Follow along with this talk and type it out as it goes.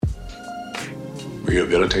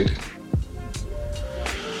Rehabilitated?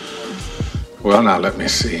 Well, now let me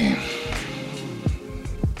see.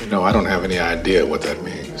 You know, I don't have any idea what that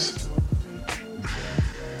means.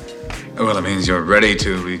 Well, it means you're ready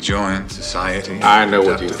to rejoin society. I know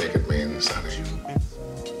what you think it means, Sonny.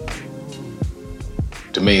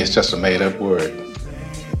 To me, it's just a made-up word.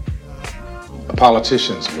 A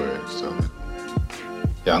politician's word, so that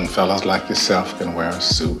young fellas like yourself can wear a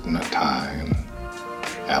suit and a tie and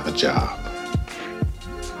have a job.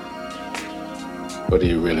 What do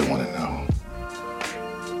you really want to know?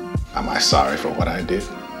 Am I sorry for what I did?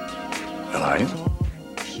 Well, are you?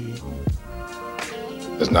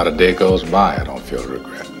 There's not a day goes by I don't feel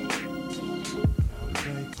regret.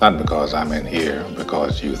 Not because I'm in here,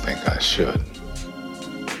 because you think I should.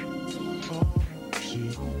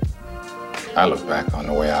 I look back on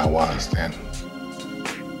the way I was then.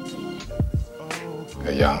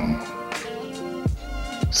 A young,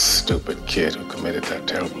 stupid kid who committed that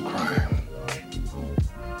terrible crime.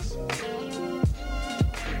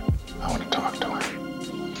 I want to talk to him.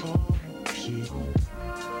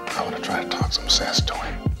 I want to try to talk some sense to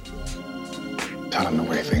him. Tell him the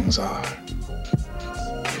way things are.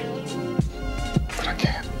 But I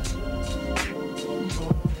can't.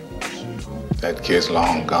 That kid's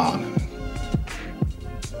long gone.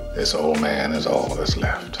 This old man is all that's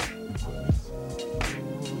left.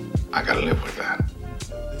 I gotta live with that.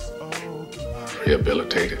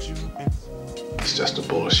 Rehabilitated. It's just a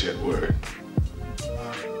bullshit word.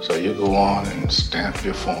 So you go on and stamp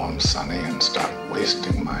your form, Sonny, and stop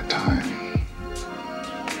wasting my time.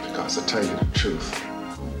 Because to tell you the truth,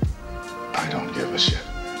 I don't give a shit.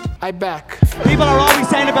 I back. People are always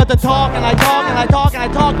saying about the talk, and I talk, and I talk, and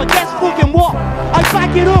I talk, but guess fucking what? I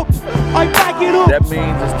back it up! I back it up! That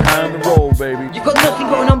means it's time to roll, baby. You've got nothing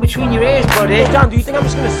going on between your ears, buddy. Hey, John, do you think I'm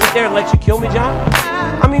just gonna sit there and let you kill me, John?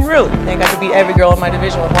 I mean, really? I think I could beat every girl in my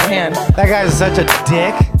division with one hand. That guy's such a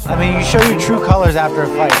dick. I mean, you show your true colors after a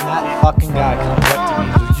fight, and that fucking guy comes up to me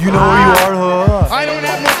and goes, you know who you are, huh? I don't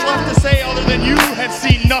have much left to say other than you have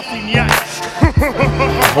seen nothing yet. I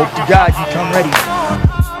hope to God you come ready.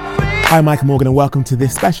 Hi, Mike Morgan, and welcome to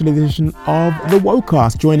this special edition of the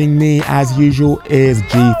Wocast. Joining me, as usual, is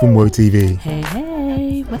G from WoTV.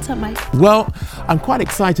 Hey, what's up, Mike? Well, I'm quite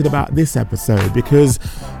excited about this episode because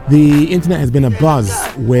the internet has been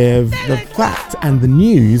abuzz with the fact and the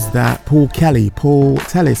news that Paul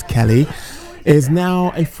Tellis Kelly, is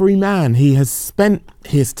now a free man. He has spent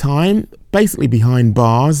his time basically behind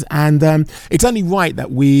bars, and it's only right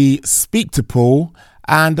that we speak to Paul,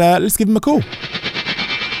 and let's give him a call.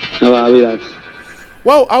 How are we, lads?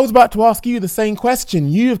 Well, I was about to ask you the same question.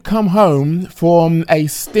 You have come home from a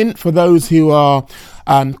stint, for those who are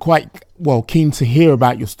quite keen to hear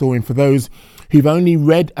about your story, and for those who've only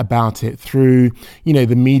read about it through,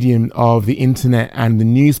 the medium of the internet and the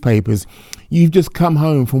newspapers. You've just come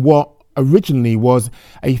home from what originally was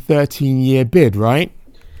a 13-year bid, right?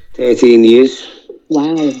 13 years.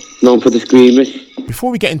 Wow. Known for the screamers.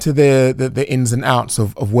 Before we get into the ins and outs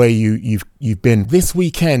of where you've been, this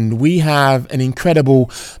weekend we have an incredible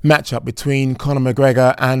matchup between Conor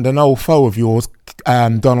McGregor and an old foe of yours,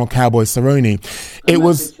 Donald Cowboy Cerrone. It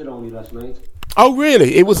was Cerrone last night. Oh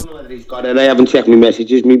really? It was. I haven't checked my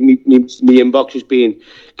messages. My inbox has been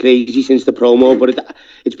crazy since the promo, but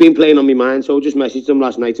it's been playing on my mind. So I just messaged him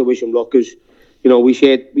last night to wish him luck, because we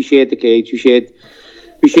shared the cage, we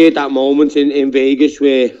shared that moment in Vegas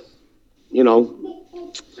where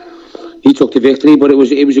he took the victory, but it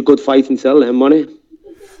was a good fight until then, wasn't it?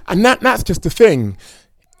 And that's just the thing.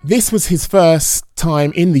 This was his first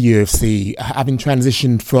time in the UFC, having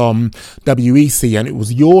transitioned from WEC, and it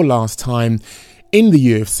was your last time in the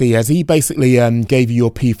UFC, as he basically gave you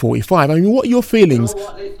your P45. I mean, what are your feelings?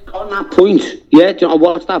 On that point, yeah, I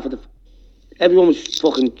watched that everyone was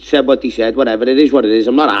fucking said what they said, whatever, it is what it is.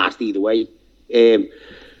 I'm not asked either way.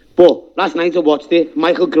 But last night I watched it.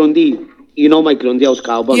 Michael Grundy, Mike Grundy, House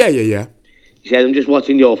Cowboy. Yeah. He said, I'm just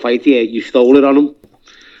watching your fight here. You stole it on him.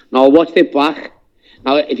 Now I watched it back.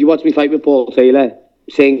 Now, if you watch me fight with Paul Taylor,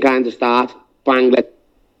 same kind of start, bang, let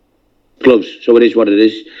gloves, so it is what it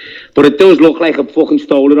is. But it does look like I fucking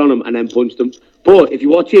stole it on him and then punched him. But if you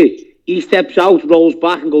watch it, he steps out, rolls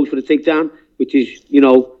back and goes for the takedown, which is,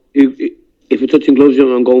 if you're touching gloves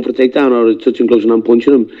and I'm going for a takedown, or touching gloves and I'm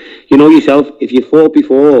punching him, you know yourself, if you fought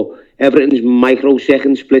before, everything's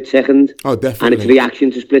microsecond, split second. Oh, definitely. And it's reaction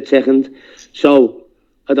to split second. So,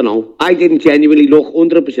 I don't know. I didn't genuinely look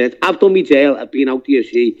 100%. I've done my jail. I've been out the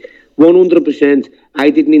UFC. 100%. I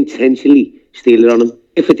didn't intentionally steal it on him.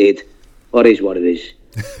 If I did, what is what it is.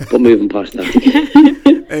 But moving past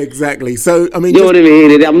that. Exactly. So, I mean... You know what I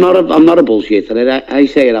mean? I'm not a bullshitter. I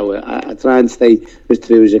say it out. I try and stay as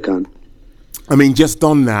true as I can. I mean, just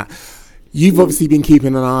on that, you've obviously been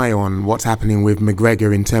keeping an eye on what's happening with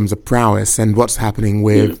McGregor in terms of prowess and what's happening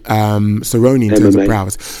with Cerrone in terms of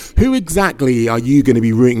prowess. Who exactly are you going to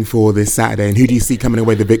be rooting for this Saturday, and who do you see coming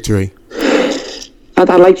away with the victory? I'd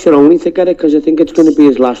like Cerrone to get it because I think it's going to be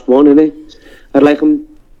his last one, innit? I'd like him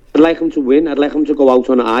to win. I'd like him to go out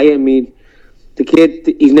on a high. I mean, the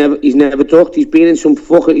kid, he's never ducked. He's been in some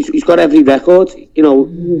fucking... He's got every record. You know,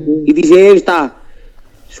 he deserves that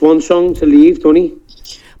swan song to leave, doesn't he?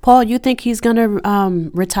 Paul, you think he's gonna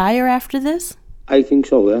retire after this? I think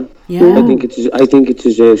so. Yeah. Yeah. I think it's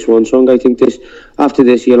his swan song. I think after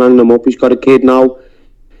this he'll hang them up. He's got a kid now.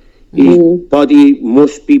 His body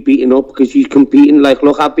must be beaten up because he's competing. Like,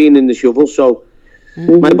 look, I've been in the shovel, so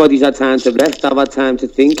my body's had time to rest. I've had time to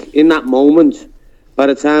think. In that moment, by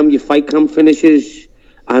the time your fight camp finishes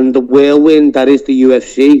and the whirlwind that is the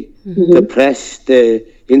UFC, the press, the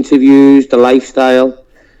interviews, the lifestyle,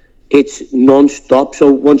 it's non-stop. So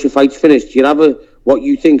once your fight's finished, you have what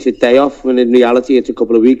you think's a day off, when in reality it's a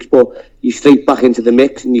couple of weeks, but you're straight back into the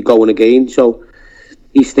mix and you're going again. So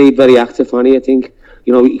he stayed very active, Fanny. I think,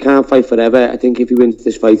 you know, he can't fight forever. I think if he wins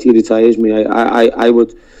this fight, he retires. I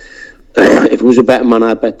would, if it was a better man,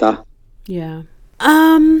 I'd bet that. Yeah.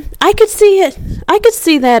 I could see it. I could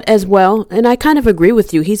see that as well. And I kind of agree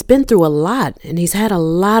with you. He's been through a lot and he's had a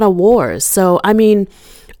lot of wars. So, I mean,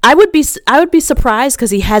 I would be surprised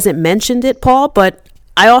because he hasn't mentioned it, Paul, but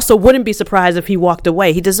I also wouldn't be surprised if he walked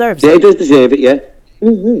away. He deserves it. Yeah, he does deserve it, yeah.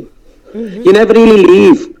 You never really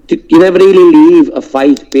leave a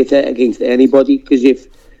fight bitter against anybody, because if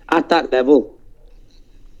at that level,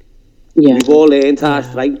 we've all earned our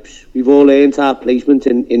stripes, we've all earned our placement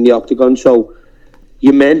in the octagon, so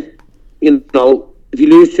you're men. You know, if you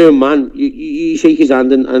lose to a man, you shake his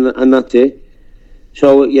hand and that's it.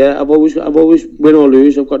 So yeah, I've always win or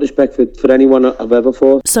lose, I've got respect for anyone I've ever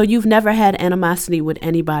fought. So you've never had animosity with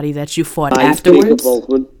anybody that you fought afterwards?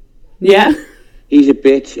 Volkman. Yeah. He's a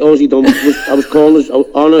bitch. All he done was I was calling his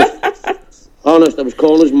honest. I was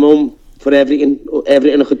calling his mum for everything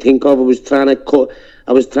I could think of. I was trying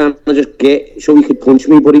to just get so he could punch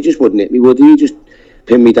me, but he just wouldn't hit me, would he? He just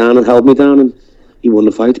pinned me down and held me down, and he won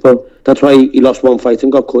the fight. But that's why he lost one fight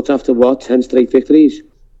and got cut after 10 straight victories.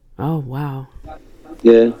 Oh wow.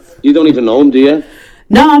 Yeah, you don't even know him, do you?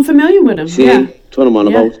 No, I'm familiar with him. See, yeah. That's what I'm on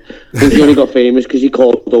about. I think he only got famous because he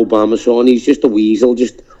called Obama's son. He's just a weasel.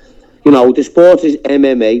 Just, you know, the sport is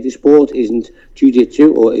MMA. The sport isn't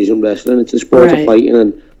jiu-jitsu or isn't wrestling. It's the sport of fighting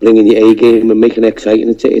and bringing your A game and making it exciting.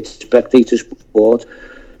 It's a spectator sport.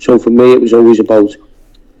 So for me, it was always about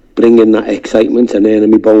bringing that excitement and earning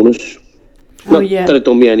me bonus. Not that it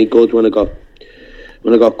done me any good when I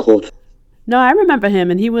got cut. No, I remember him,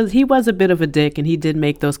 and he was a bit of a dick, and he did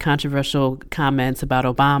make those controversial comments about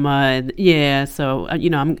Obama, and yeah. So you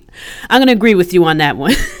know, I'm going to agree with you on that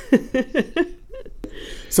one.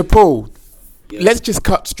 So Paul, let's just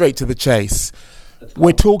cut straight to the chase.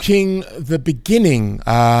 We're talking the beginning,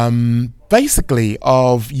 basically,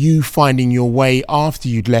 of you finding your way after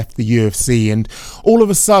you'd left the UFC, and all of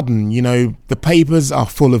a sudden, you know, the papers are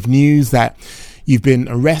full of news that you've been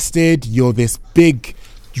arrested. You're this big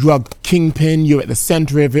drug kingpin, you're at the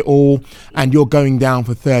center of it all, and you're going down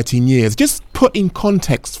for 13 years. Just put in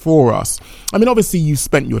context for us. I mean, obviously you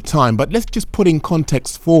spent your time, but let's just put in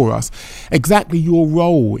context for us exactly your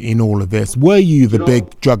role in all of this. Were you the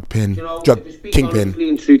big drug kingpin? Honestly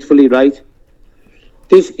and truthfully, right?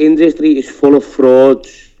 This industry is full of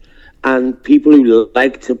frauds and people who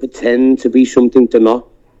like to pretend to be something they're not.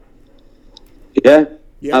 Yeah?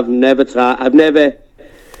 I've never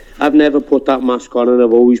put that mask on, and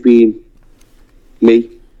I've always been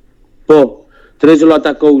me. But there is a lot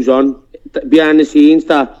that goes on behind the scenes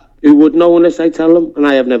that who would know unless I tell them, and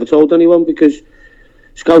I have never told anyone because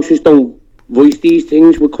Scousers don't voice these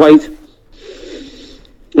things. We're quite...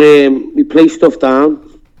 we play stuff down.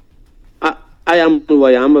 I am who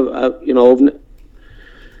I am, you know.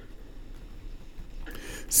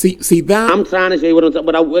 See that... I'm trying to say what I'm...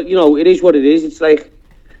 But, you know, it is what it is. It's like...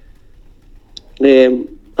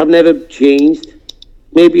 I've never changed.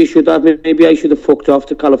 Maybe I should have. Maybe I should have fucked off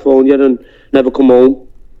to California and never come home.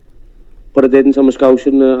 But I didn't. I'm a Scouser,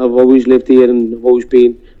 and I've always lived here, and I've always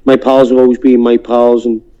been... My pals have always been my pals,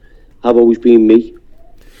 and I've always been me.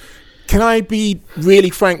 Can I be really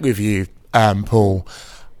frank with you, Paul?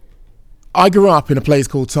 I grew up in a place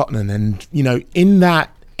called Tottenham, and, you know, in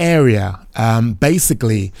that area,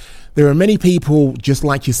 basically, there are many people just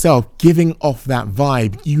like yourself giving off that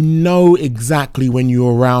vibe. You know exactly when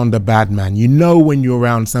you're around a bad man. You know when you're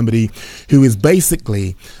around somebody who is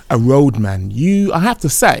basically a roadman. I have to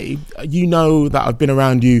say, you know that I've been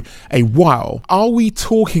around you a while. Are we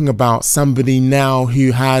talking about somebody now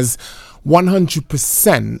who has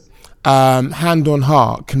 100% hand on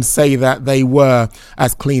heart can say that they were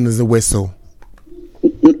as clean as a whistle?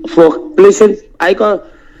 Listen, I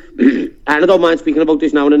don't mind speaking about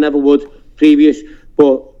this now, and I never would previous,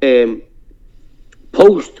 but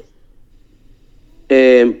post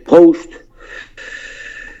I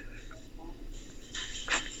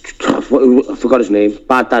forgot his name.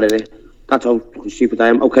 Bad dad, innit? That's how stupid I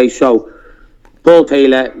am. Okay, so Paul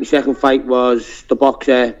Taylor, my second fight was the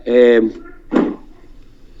boxer.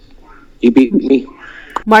 He beat me.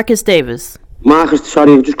 Marcus Davis.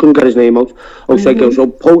 Sorry, I just couldn't get his name out. So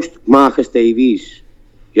post Marcus Davies,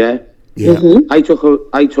 yeah. Mm-hmm. I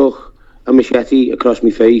took a machete across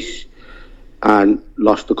my face and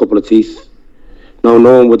lost a couple of teeth. Now,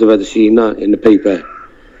 no one would have ever seen that in the paper,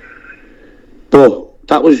 but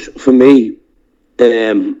that was for me.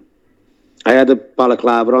 I had a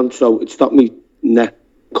balaclava on, so it stopped me neck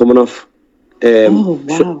coming off.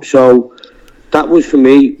 Wow. So that was for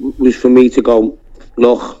me. To go,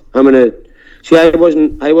 look, I'm gonna see. I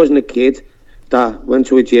wasn't a kid that went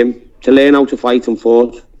to a gym to learn how to fight and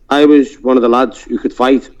fought. I was one of the lads who could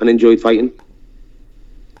fight and enjoyed fighting.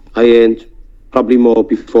 I earned probably more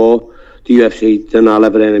before the UFC than I'll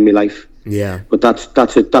ever earn in my life. Yeah. But that's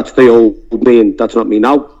the old me, and that's not me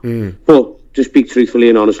now. But to speak truthfully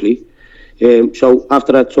and honestly, so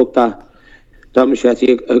after I took that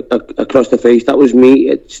machete across the face, that was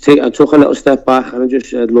me. I took a little step back and I just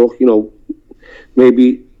said, look, you know,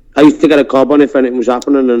 maybe I used to get a cob on if anything was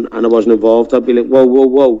happening and I wasn't involved. I'd be like,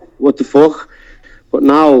 whoa, what the fuck? But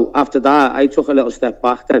now, after that, I took a little step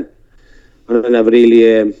back then, and I never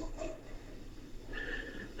really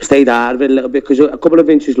stayed out of it a little bit, because a couple of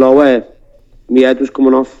inches lower, my head was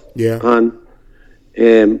coming off. Yeah. And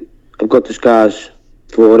I've got the scars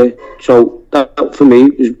for it. So that for me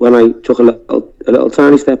was when I took a little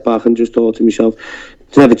tiny step back and just thought to myself,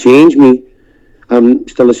 it's never changed me. I'm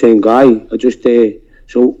still the same guy. I just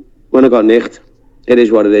so when I got nicked, it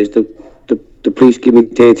is what it is. The police give me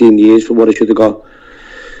 13 years for what I should have got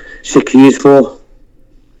 6 years for.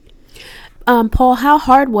 Paul, how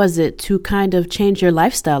hard was it to kind of change your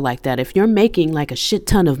lifestyle like that? If you're making like a shit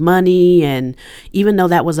ton of money, and even though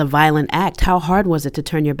that was a violent act, how hard was it to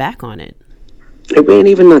turn your back on it? It wasn't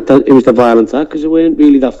even that it was the violent act, because I wasn't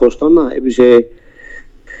really that fussed on that. It was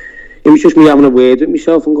just me having a word with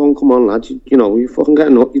myself and going, come on lads, you know, you fucking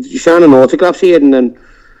getting you're signing autographs here, and then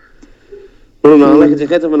running on like a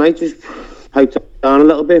dickhead of a night, just piped down a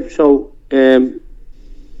little bit. So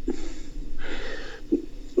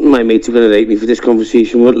my mates are going to hate me for this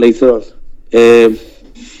conversation later on.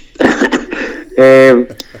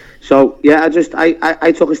 So yeah, I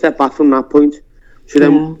took a step back from that point. So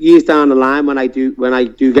then years down the line, when I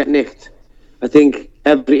do get nicked, I think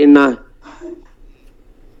everything that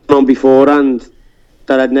on beforehand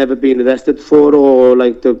that I'd never been arrested for, or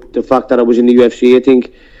like the fact that I was in the UFC, I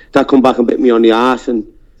think that come back and bit me on the arse, and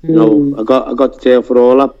you know, I got to jail for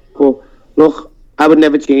all that. But look, I would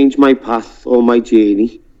never change my path or my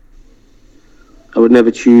journey. I would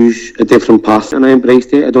never choose a different path, and I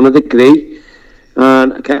embraced it. I done a degree,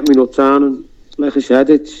 and I kept my nuts on, and like I said,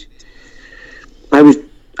 I was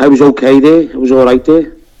okay there. I was all right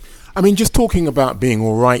there. I mean, just talking about being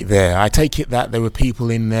all right there, I take it that there were people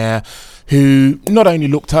in there who not only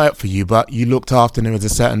looked out for you, but you looked after them with a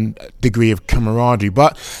certain degree of camaraderie.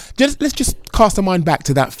 But let's just cast our mind back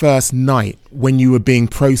to that first night when you were being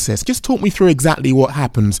processed. Just talk me through exactly what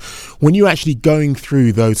happens when you're actually going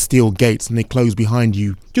through those steel gates and they close behind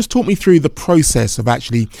you. Just talk me through the process of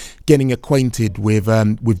actually getting acquainted with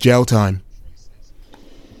jail time.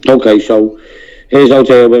 Okay, so here's how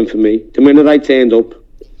jail went for me. The minute I turned up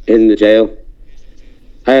in the jail,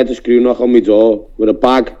 I had a screw knock on my door with a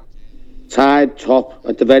bag tied top,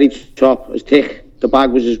 at the very top, as thick. The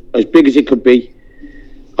bag was as big as it could be,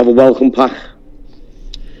 of a welcome pack.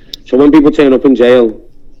 So when people turn up in jail,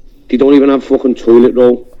 they don't even have fucking toilet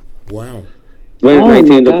roll. Wow. When I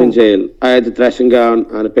turned up in jail, I had a dressing gown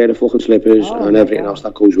and a pair of fucking slippers and everything else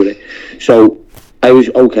that goes with it. So I was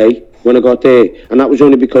okay when I got there, and that was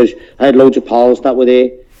only because I had loads of pals that were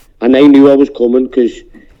there, and they knew I was coming, because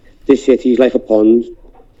this city is like a pond,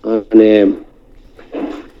 and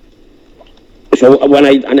so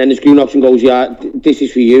and then the screw knocks and goes, yeah, this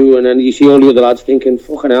is for you, and then you see all the other lads thinking,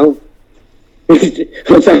 fucking hell,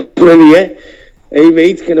 what's happening here? Hey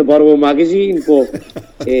mate, can I borrow a magazine? But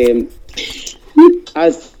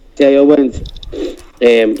as jail went,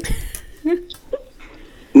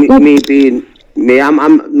 me being me,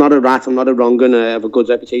 I'm not a rat. I'm not a wrong un. I have a good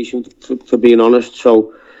reputation for being honest.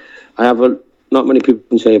 So I have not many people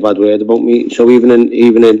can say a bad word about me. So even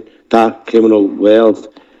in that criminal world,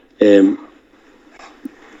 people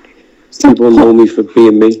know me for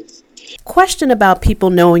being me. Question about people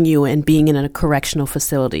knowing you and being in a correctional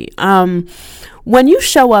facility. When you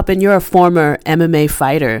show up and you're a former MMA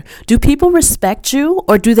fighter, do people respect you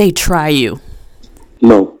or do they try you?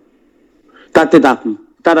 No. That did happen.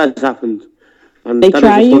 That has happened. And they that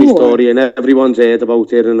try is a funny you, story, and everyone's heard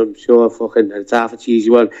about it, and I'm sure it's half a cheesy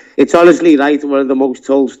one. It's honestly one of the most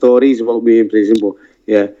told stories about me in prison, but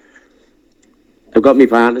yeah. I've got my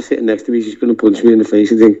partner sitting next to me, she's going to punch me in the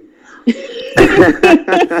face, I think.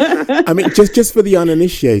 I mean, just for the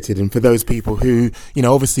uninitiated and for those people who,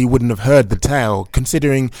 obviously wouldn't have heard the tale,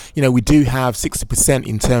 considering, we do have 60%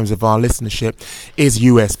 in terms of our listenership is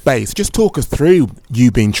US based. Just talk us through you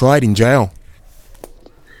being tried in jail.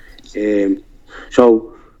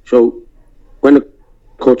 So when the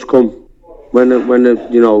cuts come, when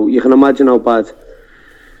the you can imagine how bad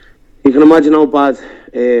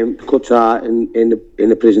the cuts are in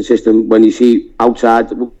the prison system when you see outside.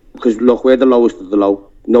 Because look, we're the lowest of the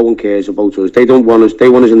low. No one cares about us. They don't want us. They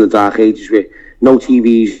want us in the dark ages with no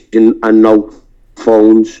TVs and no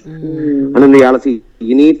phones. And in reality,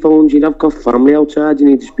 you need phones. You've got family outside you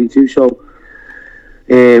need to speak to. So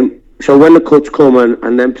when the cuts come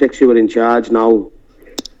and them pricks who are in charge now,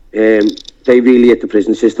 they really hit the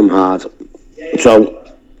prison system hard.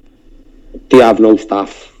 So they have no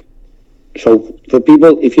staff. So for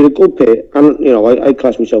people, if you're a good person, and I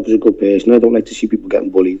class myself as a good person, I don't like to see people getting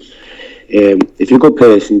bullied. If you're a good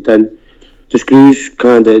person, then the screws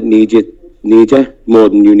kind of need you more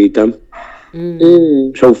than you need them.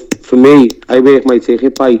 So for me, I work my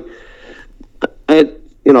ticket by, I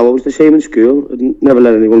was the same in school. I never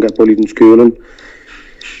let anyone get bullied in school, and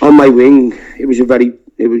on my wing, it was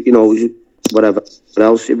whatever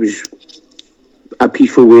else, it was a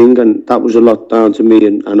peaceful wing, and that was a lot down to me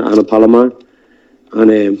and a pal of mine.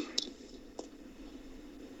 And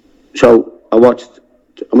so I watched.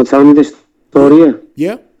 Am I telling you this story here?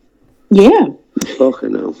 Yeah. Yeah.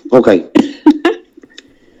 Fucking hell. Okay.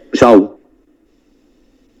 So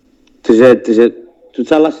to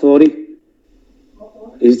tell that story,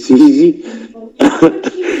 it's easy.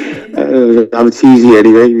 I'm cheesy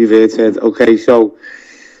anyway. We've heard said. Okay, so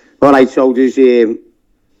all right. So there's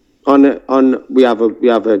we have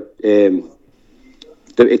a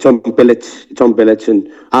it's on billets,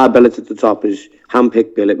 and our billet at the top is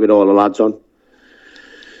hand-picked billet with all the lads on.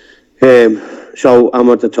 So I'm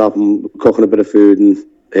at the top and cooking a bit of food, and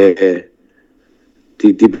they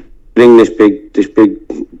bring this big.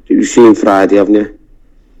 You've seen Friday, haven't you?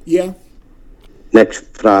 Yeah. Next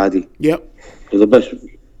Friday. Yep. The best.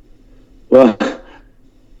 Well,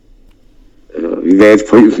 you've heard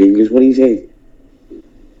point your fingers. What are you saying?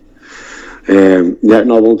 Yeah,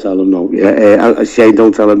 no, I won't tell him, no. Yeah, Shane,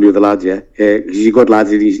 don't tell him the other lad, yeah. He's a good lad,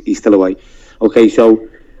 he's still away. Okay, so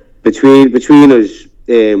between us,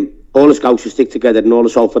 all the scouts stick together and all the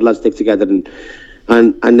Salford lads stick together,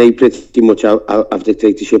 and they pretty much have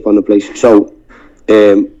dictatorship on the place. So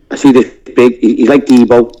I see this big, he's like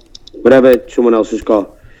Debo, whatever someone else has got.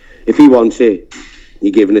 If he wants it,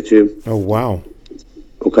 you're giving it to him. Oh, wow.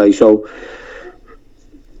 Okay, so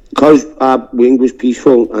because our wing was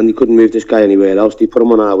peaceful and they couldn't move this guy anywhere else, they put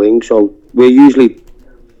him on our wing. So we're usually,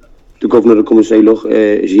 the governor will come and say, look,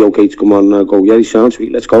 is he okay to come on? And I go, yeah, he sounds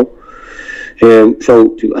sweet, let's go.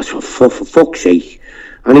 So I said, for fuck's sake.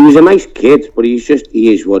 And he was a nice kid, but he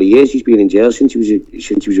is what he is. He's been in jail since he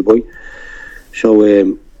was a boy. So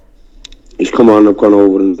he's come on, I've gone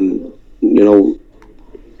over and,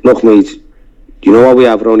 look, mate, do you know what we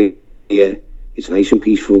have around here? It's nice and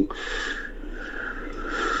peaceful.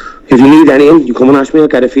 If you need anything, you come and ask me, I'll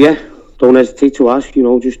get it for you. Don't hesitate to ask,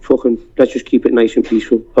 let's just keep it nice and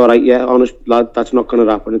peaceful. All right, yeah, honest, lad, that's not going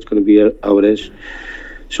to happen. It's going to be how it is.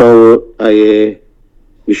 So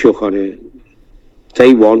we shook on it.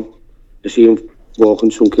 Day one, I see him walking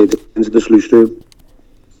some kid into the sluice room.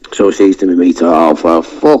 So I says to me, mate, oh, for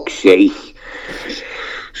fuck's sake.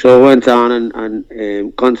 So I went on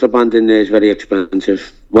and contraband in there is very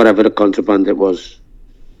expensive. Whatever the contraband it was.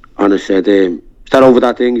 And I said, is that over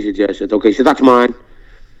that thing? He said, yeah. I said, okay, so that's mine.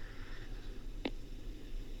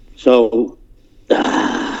 So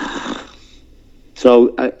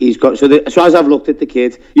he's got. So as I've looked at the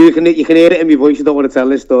kid, you can hear it in my voice. I don't want to tell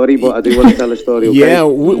this story, but I do want to tell the story. Okay? Yeah,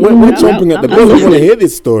 we're jumping at the bit. I want to hear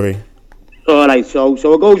this story. All right, so it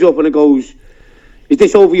goes up and it goes. is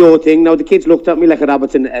this over your thing? Now, the kids looked at me like a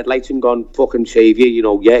rabbit in the headlights and gone, fucking saviour, you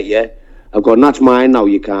know, yeah. I've gone, that's mine now,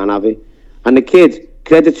 you can't have it. And the kid,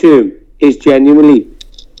 credit to him, is genuinely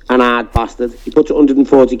an hard bastard. He puts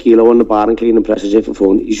 140 kilo on the bar and clean and presses it for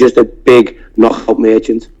fun. He's just a big knockout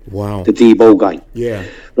merchant. Wow. The Debo guy. Yeah.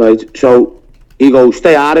 Right, so he goes,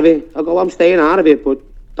 stay out of it. I go, I'm staying out of it, but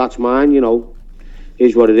that's mine, you know.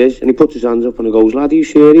 Here's what it is. And he puts his hands up and he goes, lad, are you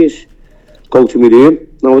serious? Go to my room.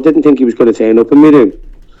 No, I didn't think he was going to turn up in my room.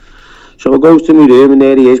 So I goes to my room and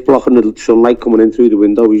there he is, blocking the sunlight coming in through the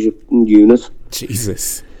window. He's in unit.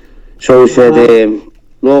 Jesus. So I said,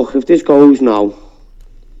 look, if this goes now,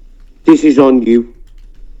 this is on you.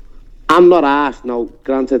 I'm not asked. Now,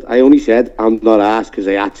 granted, I only said I'm not asked because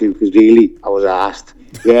I had to, because really, I was asked.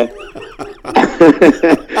 Yeah.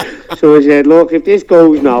 So I said, look, if this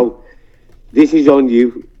goes now, this is on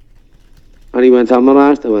you. And he went, I'm not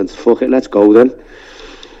asked. I went, fuck it, let's go then.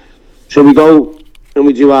 So we go and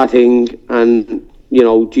we do our thing, and, you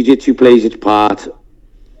know, jiu-jitsu plays its part,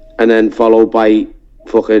 and then followed by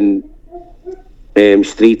fucking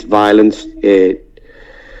street violence.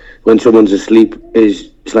 When someone's asleep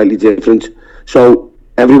is slightly different. So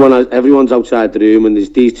everyone's outside the room, and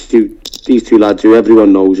there's these two lads who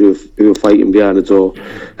everyone knows who are fighting behind the door.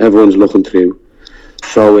 Everyone's looking through.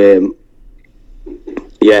 So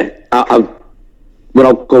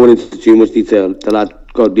without going into too much detail, the lad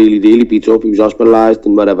got really, really beat up. He was hospitalised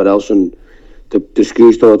and whatever else, and the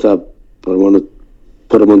screws thought I want to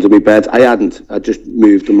put him under my bed. I hadn't. I just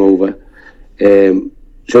moved him over.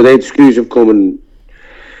 So the screws have come and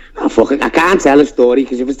I can't tell a story,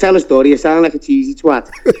 because if I tell a story I sound like a cheesy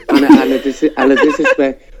twat and a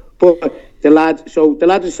disrespect. But the lad is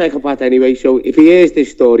a psychopath anyway, so if he hears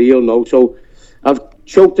this story he'll know. So I've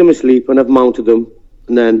choked him asleep and I've mounted him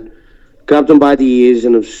and then grabbed him by the ears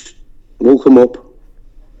and I've woke him up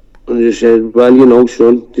and I just said, well, you know,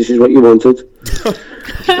 son, this is what you wanted.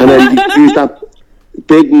 And then used that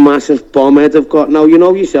big massive bomb head I've got. Now, you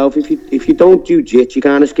know yourself, if you don't do jits, you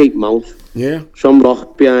can't escape mount. Yeah. So I'm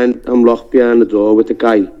locked behind the door with the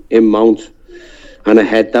guy in mount and a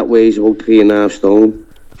head that weighs about 3.5 stone.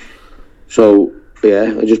 So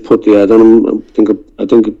yeah, I just put the head on him. I think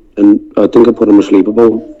I put him asleep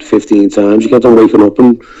about 15 times. He kept on waking up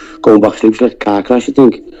and going back to sleep. It's like a car crash, I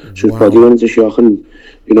think. So his body went into shock, and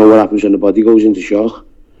you know what happens when the body goes into shock.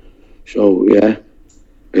 So yeah.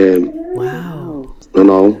 Wow. I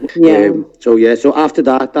know. Yeah. So after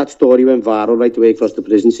that story went viral right the way across the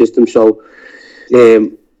prison system. So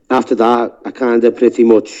after that, I kind of pretty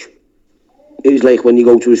much, it was like when you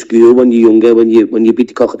go to a school when you're younger, when you beat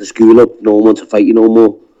the cock at the school up, no one wants to fight you no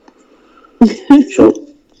more.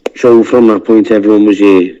 So from that point, everyone was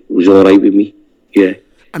all right with me. Yeah.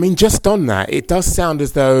 I mean, just on that, it does sound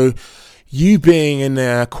as though you being in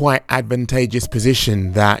a quite advantageous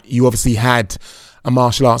position, that you obviously had a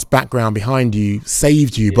martial arts background behind you,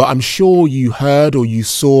 saved you. But I'm sure you heard or you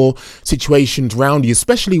saw situations around you,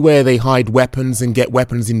 especially where they hide weapons and get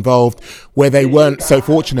weapons involved, where they weren't so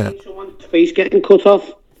fortunate. Someone's face getting cut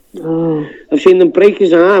off. I've seen them break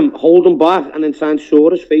his arm, hold him back, and then try and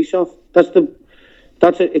saw his face off.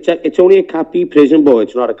 It's only a Cat B prison, but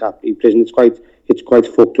it's not a Cat B prison. It's quite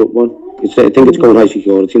fucked up one. I think it's going high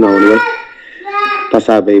security now anyway. That's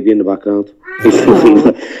our baby in the background.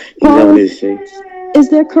 Is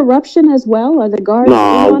there corruption as well? Are the guards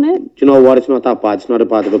on it? Do you know what? It's not that bad. It's not a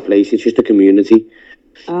bad of a place. It's just a community,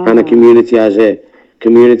 and a community has a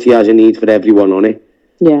need for everyone on it.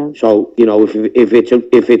 Yeah. So you know, if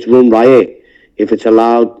it's run riot, if it's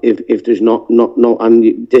allowed, if there's no,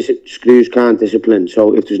 and screws can't discipline.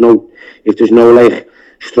 So if there's no like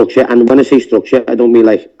structure, and when I say structure, I don't mean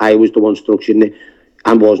like I was the one structuring it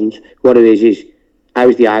and wasn't. What it is I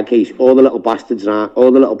was the hard case. All the little bastards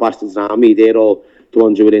around me, they're all the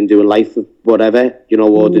ones who were in doing life or whatever, you know,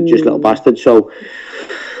 or they're just little bastards. So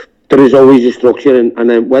there is always a structure, and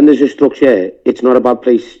then when there's a structure, it's not a bad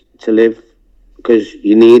place to live, because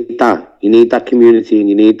you need that community and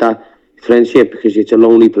you need that friendship, because it's a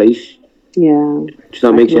lonely place. Yeah. Does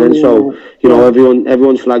that make sense? So, you know,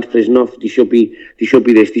 everyone slags prison off. They should be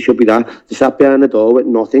this, they should be that. They sat behind the door with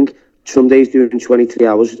nothing. Some days doing 23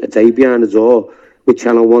 hours a day behind the door with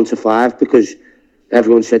channel 1 to 5, because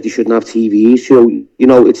everyone said they shouldn't have TVs. So, you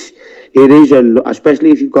know, it is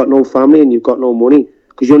especially if you've got no family and you've got no money,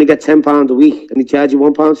 because you only get £10 a week and they charge you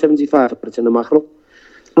 £1.75 to put it in the mackerel.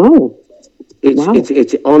 Oh.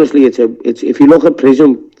 It's honestly, it's if you look at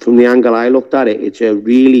prison from the angle I looked at it, it's a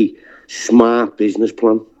really smart business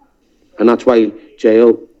plan, and that's why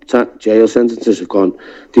jail sentences have gone.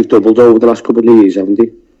 They've doubled over the last couple of years, haven't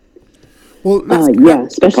they? Well, yeah,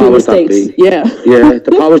 especially in the States. Yeah. Yeah,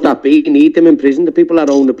 the powers that be need them in prison. The people that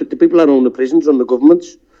own the prisons run the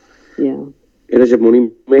governments. Yeah. It is a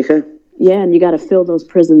money maker. Yeah, and you got to fill those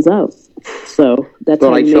prisons out. So that's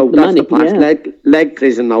how you make the money. The past leg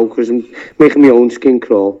prison now, because I'm making my own skin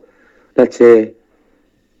crawl. That's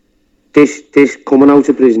this coming out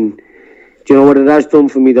of prison. Do you know what it has done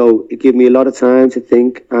for me though? It gave me a lot of time to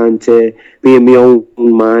think and to be in my own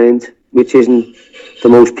mind, which isn't the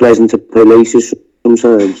most pleasant of places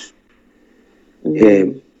sometimes.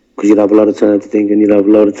 Because you have a lot of time to think and you have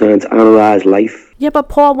a lot of time to analyse life. Yeah, but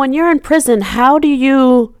Paul, when you're in prison, how do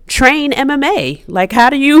you train MMA? Like, how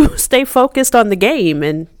do you stay focused on the game?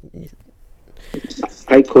 And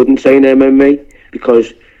I couldn't train MMA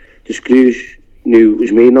because the Screws knew it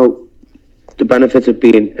was me. Now, the benefit of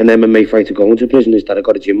being an MMA fighter going to prison is that I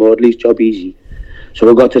got a gym orderly's job easy. So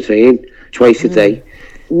I got to train twice a day.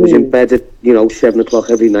 I was in bed at 7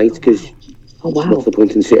 o'clock every night because what's the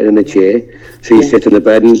point in sitting in a chair? So you sit in the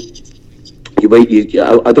bed and you wait.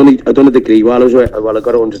 I done a degree while I was I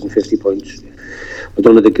got 150 points. I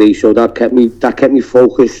done a degree, so that kept me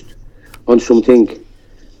focused on something.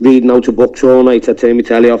 Reading out of books all night. I'd turn my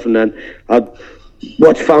telly off and then I'd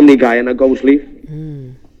watch Family Guy and I'd go to sleep.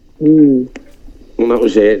 And that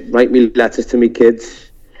was it. Write me letters to my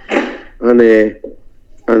kids, and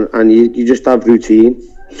you just have routine.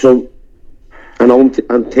 So, and I'm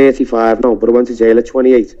 35 now, but I went to jail at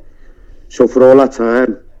 28. So for all that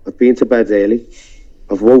time, I've been to bed early.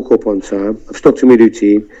 I've woke up on time. I've stuck to my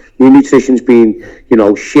routine. My nutrition's been,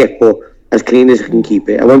 shit, but as clean as I can keep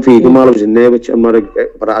it. I went vegan while I was in there, which I'm not,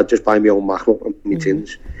 but I just buy my own mackerel and my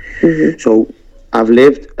tins. So I've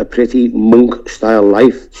lived a pretty monk-style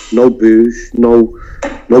life. No booze, no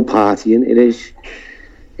partying. It is.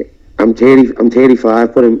 I'm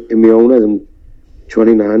 35, but in my own head, I'm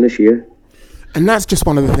 29 this year. And that's just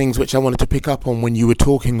one of the things which I wanted to pick up on when you were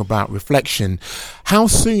talking about reflection. How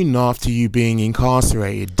soon after you being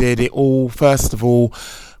incarcerated did it all, first of all,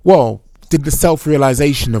 did the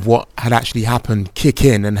self-realization of what had actually happened kick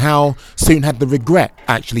in, and how soon had the regret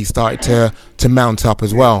actually started to mount up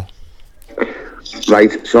as well?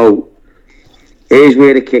 Right, so here's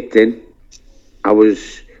where it kicked in. I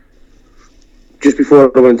was just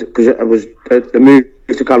before I went, because I moved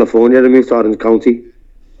to California. I moved to Orange County,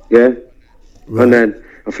 yeah, right. And then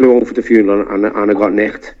I flew home for the funeral and I got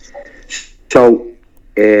nicked. So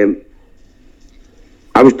I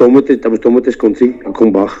was done with it. I was done with this country. I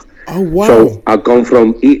come back. Oh wow! So I'd gone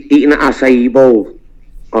from eating an acai bowl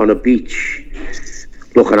on a beach,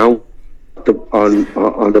 looking out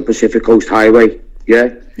on the Pacific Coast Highway,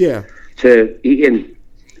 yeah, to eating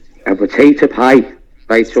a potato pie,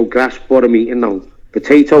 right? So grass what I'm eating now,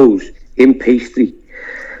 potatoes in pastry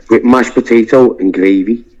with mashed potato and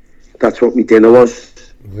gravy. That's what my dinner was.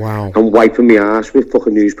 Wow. And wiping my ass with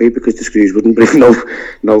fucking newspaper because the Screws wouldn't bring no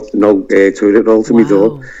toilet roll to my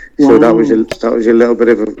door. So that was a little bit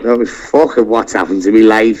of that was fucking what's happened to my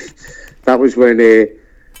life. That was when I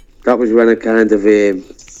kind of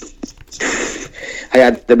I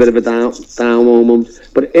had a bit of a down moment.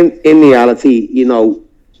 But in reality,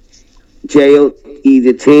 jail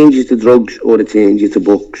either changes to drugs or it changes to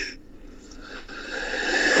books.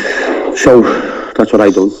 So that's what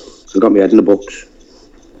I done. I got my head in the books.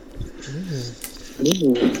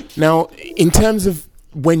 Now, in terms of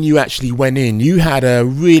when you actually went in, you had a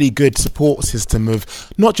really good support system of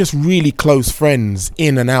not just really close friends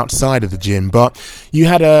in and outside of the gym, but you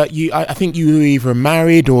had I think you were either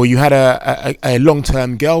married or you had a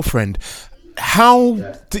long-term girlfriend. How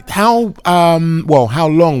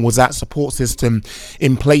long was that support system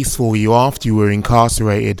in place for you after you were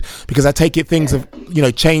incarcerated? Because I take it things have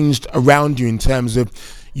changed around you in terms of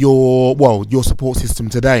your support system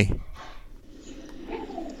today.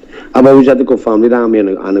 I've always had a good family around me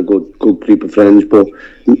and a good group of friends, but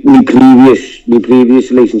my previous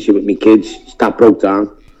relationship with my kids, that broke down.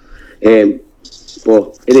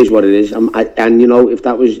 But it is what it is. If I'm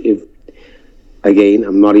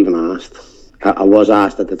not even asked. I was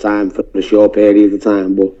asked at the time for a short period of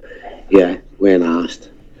time, but yeah, weren't asked.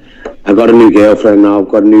 I've got a new girlfriend now. I've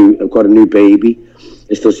got a new baby.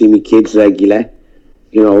 I still see my kids regular.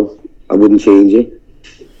 I wouldn't change it.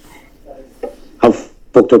 I've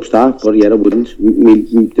fucked up start, but yeah, I wouldn't.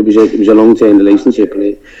 It was a long-term relationship,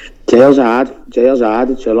 and jail's hard.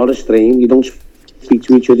 It's a lot of strain. You don't speak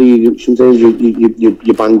to each other. Sometimes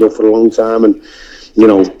you banged up for a long time, and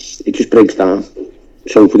it just breaks down.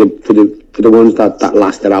 So for the ones that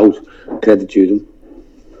lasted out, credit to them.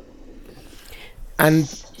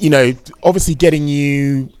 And obviously getting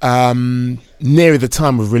you nearer the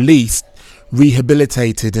time of release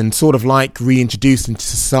rehabilitated and sort of like reintroduced into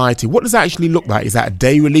society. What does that actually look like? Is that a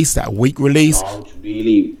day release? Is that a week release? Oh, it's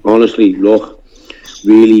really, honestly, look,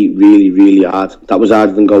 really, really, really hard. That was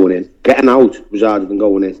harder than going in. Getting out was harder than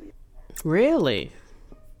going in. Really?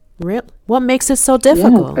 What makes it so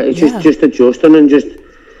difficult? Yeah. It's just adjusting and just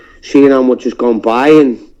seeing how much has gone by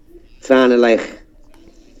and trying to like,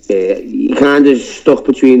 you kind of stuck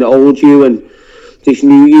between the old you and this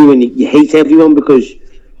new you, and you hate everyone because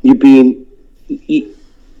you're being,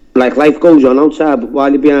 like life goes on outside, but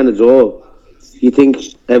while you're behind the door, you think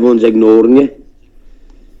everyone's ignoring you.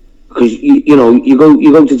 Because you know you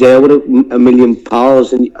go to jail with a million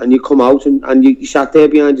pals and you come out and you sat there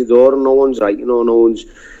behind your door and no one's right, you know, no one's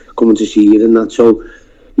coming to see you and that. So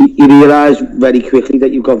you realise very quickly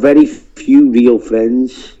that you've got very few real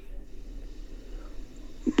friends.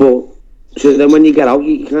 But so then when you get out,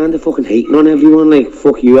 you kind of fucking hating on everyone, like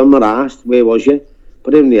fuck you, I'm not arsed, where was you?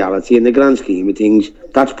 But in reality, in the grand scheme of things,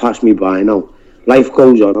 that's passed me by now. Life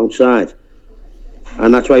goes on outside.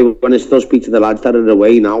 And that's why when I still speak to the lads that are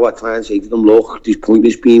away now, I try and say to them, look, there's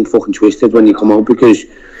pointless being fucking twisted when you come out, because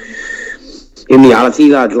in reality,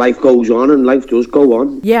 that life goes on and life does go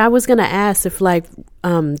on. Yeah, I was going to ask if, like,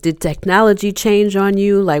 did technology change on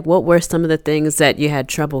you? Like, what were some of the things that you had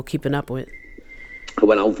trouble keeping up with? I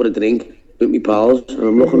went out for a drink with my pals, and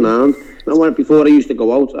I'm looking around. And before I used to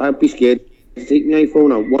go out, I'd be scared to take my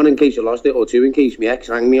iPhone out. One, in case I lost it, or two, in case my ex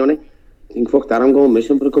rang me on it. I think, fuck that, I'm going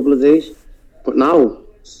missing for a couple of days. But now,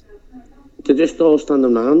 they're just all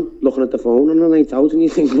standing around, looking at the phone on a night out, and you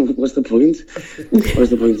think, what's the point?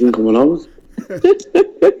 What's the point in coming out?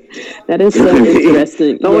 That is so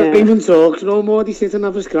interesting. No one even talks no more. They sit and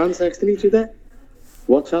have a scran texting each other.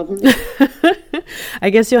 What's happened?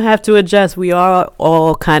 I guess you'll have to adjust. We are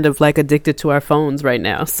all kind of like addicted to our phones right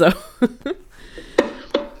now, so...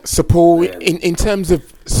 Support in terms of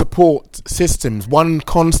support systems, one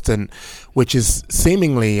constant which is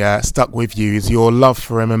seemingly stuck with you is your love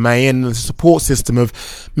for MMA and the support system of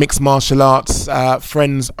mixed martial arts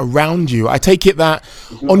friends around you. I take it that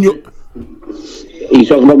on your... Are you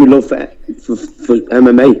talking about my love for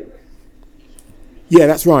MMA? Yeah,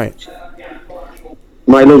 that's right.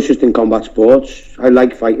 My love's just in combat sports. I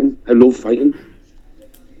like fighting. I love fighting.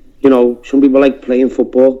 You know, some people like playing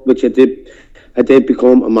football, which I did. I did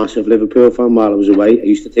become a massive Liverpool fan while I was away. I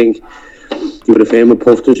used to think you were a firm of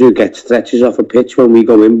pufters who get stretches off a pitch when we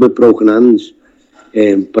go in with broken hands.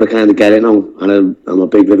 But I kind of get it now, and I'm a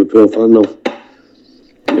big Liverpool fan now.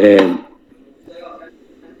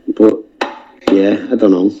 But yeah, I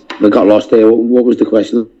don't know. I got lost there. What was the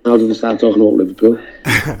question? How did I start talking about Liverpool?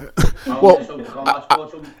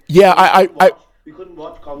 We couldn't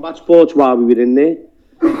watch combat sports while we were in there.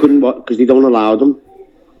 We couldn't watch because they don't allow them.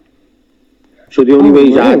 So the only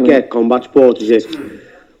ways I'd get combat sports is if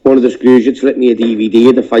one of the screws had slipped me a DVD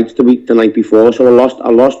of the fights the night before. So I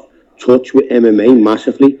lost touch with MMA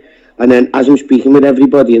massively. And then as I'm speaking with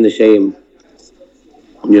everybody in the same,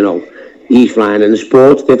 you know, he's flying and the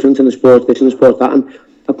sport's different and the sport's this and the sport's that. And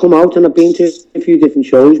I've come out and I've been to a few different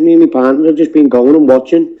shows. Me and my partner have just been going and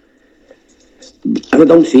watching. And I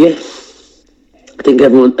don't see it. I think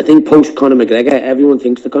post Conor McGregor, everyone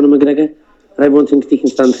thinks they're Conor McGregor. And everyone thinks they can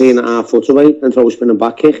stand 3.5 foot away and throw a spinning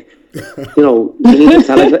back kick. You know, you need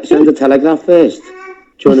to send a telegraph first.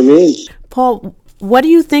 Do you know what I mean? Paul, what do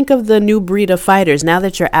you think of the new breed of fighters now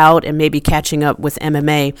that you're out and maybe catching up with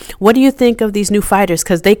MMA? What do you think of these new fighters?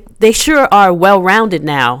 Because they sure are well-rounded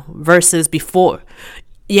now versus before.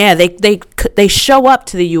 Yeah, they show up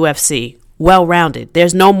to the UFC well-rounded.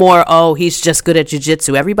 There's no more, he's just good at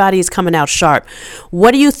jiu-jitsu. Everybody is coming out sharp.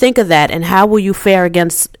 What do you think of that, and how will you fare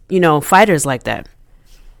against, fighters like that?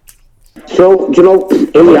 So,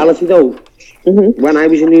 in reality though, when I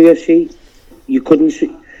was in the UFC, you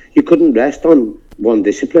couldn't rest on one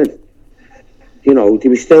discipline. They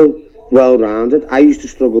were still well-rounded. I used to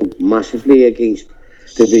struggle massively against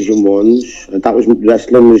Division 1s, and that was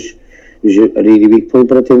wrestling was a really weak point,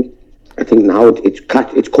 but I think now it's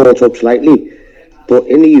caught up slightly, but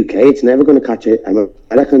in the UK it's never going to catch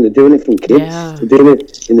America. They're doing it from kids. Yeah. They're doing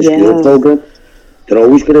it in the school program. They're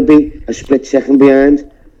always going to be a split second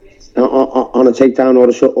behind on a takedown or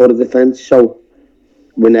a defense. So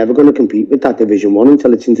we're never going to compete with that Division 1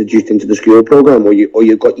 until it's introduced into the school program, or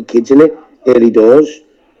you've got your kids in it early doors.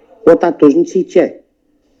 What that doesn't teach you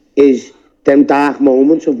is them dark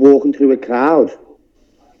moments of walking through a crowd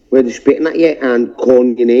where they're spitting at you and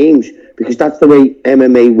calling your names, because that's the way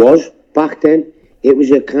MMA was back then. It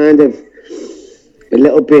was a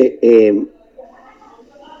little bit,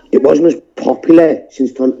 it wasn't as popular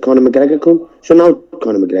since Conor McGregor come. So now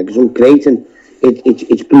Conor McGregor's great and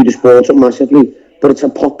it's blew the sport up massively. But it's a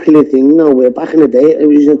popular thing now, where back in the day, it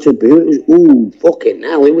was a taboo. It was, ooh, fucking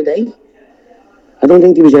hell, who were they? I don't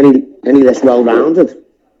think he was any less well-rounded.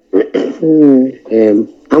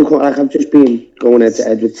 I've just been going head to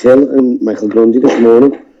head with Till and Michael Grundy this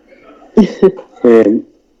morning.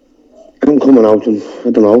 I'm coming out and,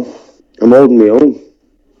 I don't know, I'm holding my own.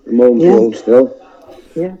 I'm holding my own still.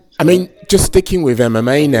 Yeah. I mean, just sticking with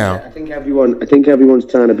MMA now. I think everyone's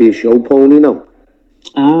trying to be a show pony now.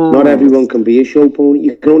 Not everyone can be a show pony.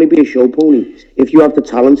 You can only be a show pony if you have the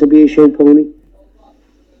talent to be a show pony.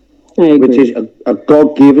 I agree. Which is a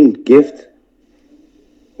God-given gift.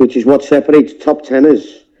 Which is what separates top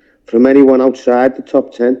teners from anyone outside the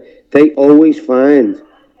top 10. They always find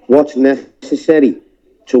what's necessary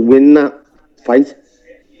to win that fight.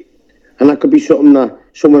 And that could be something that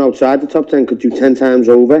someone outside the top 10 could do 10 times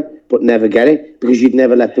over, but never get it, because you'd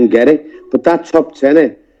never let them get it. But that top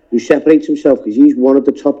 10er who separates himself, because he's one of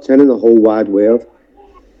the top 10 in the whole wide world,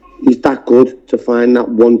 he's that good to find that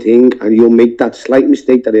one thing, and he'll make that slight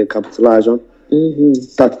mistake that he'll capitalise on. Mm-hmm.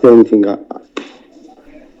 That's the only thing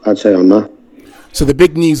I'd say on that. So the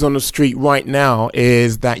big news on the street right now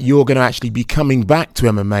is that you're going to actually be coming back to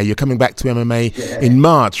MMA. You're coming back to MMA in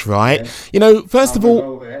March, right? Yeah. You know, first of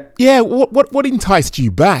all, what enticed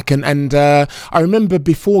you back? And I remember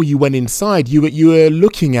before you went inside, you were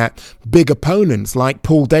looking at big opponents like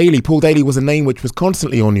Paul Daly. Paul Daly was a name which was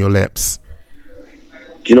constantly on your lips.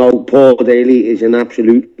 Do you know, Paul Daly is an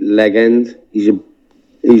absolute legend. He's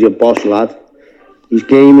a boss lad. He's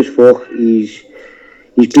game as fuck. He's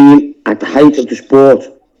been at the height of the sport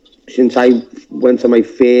since I went to my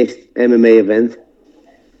first MMA event.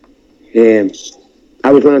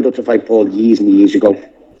 I was lined up to fight Paul years and years ago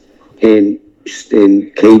in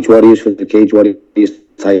Cage Warriors for the Cage Warriors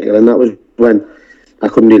title, and that was when I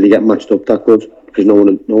couldn't really get matched up that good because no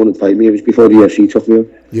one would fight me. It was before the UFC took me on.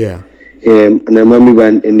 Yeah. And then when we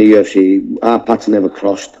went in the UFC, our paths never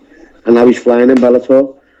crossed, and now he's flying in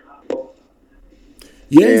Bellator.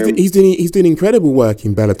 Yeah, he's doing incredible work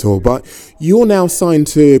in Bellator, but you're now signed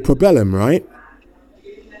to Probellum, right?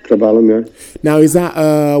 Probellum, yeah. Now, is that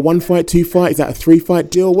a 1 fight, 2 fight? Is that a 3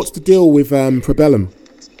 fight deal? What's the deal with Probellum?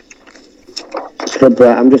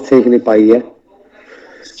 I'm just taking it by ear.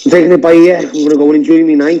 I'm taking it by ear. I'm going to go and enjoy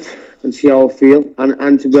my night and see how I feel.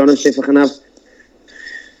 And to be honest, if I can have...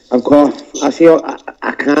 I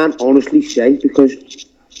can't honestly say, because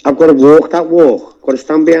I've got to walk that walk. I've got to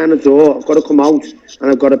stand behind the door. I've got to come out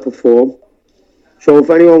and I've got to perform. So if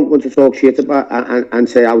anyone wants to talk shit about and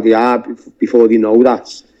say how they are before they know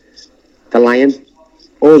that, they're lying.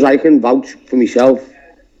 All I can vouch for myself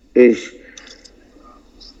is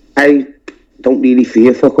I don't really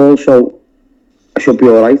fear fuck all, so I should be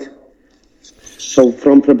all right. So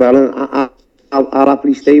from Probellum, I'll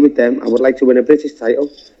happily stay with them. I would like to win a British title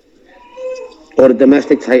or a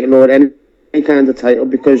domestic title or any kind of title,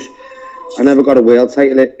 because I never got a world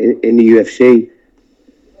title in the UFC,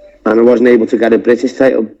 and I wasn't able to get a British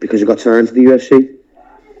title because I got signed to the UFC.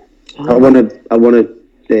 I won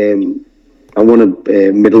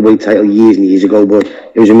a middleweight title years and years ago, but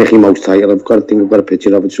it was a Mickey Mouse title. I've got a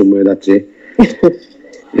picture of it somewhere. That's it.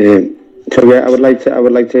 So yeah, I would like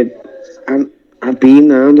to, and I've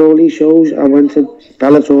been around all these shows. I went to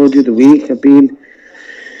Bellator the other week. I've been,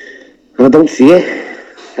 and I don't see it.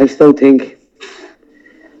 I still think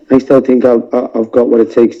I've got what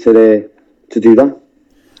it takes to do that.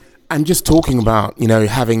 And just talking about,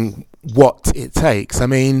 having what it takes. I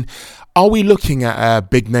mean, are we looking at a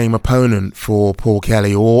big name opponent for Paul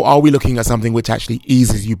Kelly, or are we looking at something which actually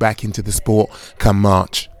eases you back into the sport come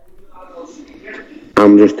March?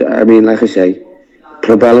 Like I say,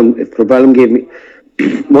 if Probellum gave me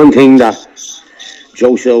one thing that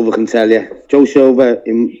Joe Silva can tell you, Joe Silva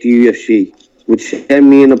in the UFC would send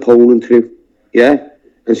me an opponent through,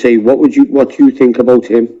 and say, what do you think about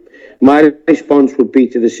him? My response would be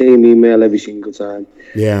to the same email every single time.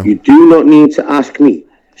 Yeah. You do not need to ask me.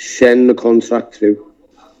 Send the contract through.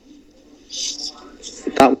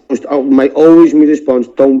 That was always my response.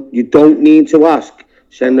 You don't need to ask.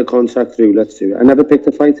 Send the contract through. Let's do it. I never picked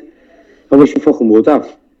a fight. I wish you fucking would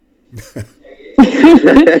have. I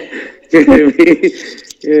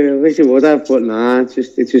wish you would have, but nah,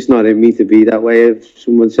 it's just not in me to be that way. If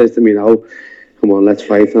someone says to me now, come on, let's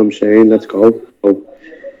fight, I'm saying, let's go. I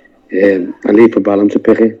leave Probellum to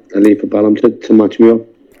pick it. I leave Probellum to match me up.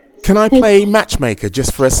 Can I play matchmaker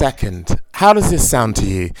just for a second? How does this sound to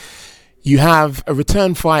you? You have a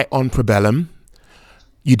return fight on Probellum.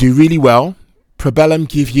 You do really well. Probellum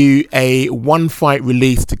give you a 1 fight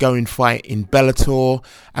release to go and fight in Bellator,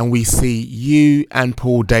 and we see you and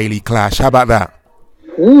Paul Daly clash. How about that?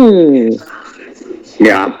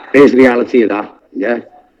 Yeah, there's reality of that. Yeah.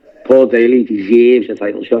 Paul Daly deserves a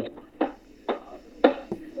title shot.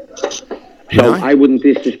 So I wouldn't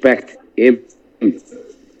disrespect him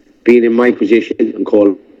being in my position and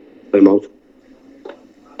call him out.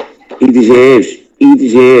 He deserves.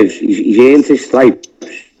 He's earned his stripes.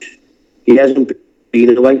 He hasn't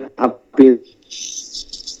been away. I've been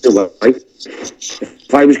away.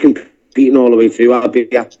 If I was competing all the way through, I'd be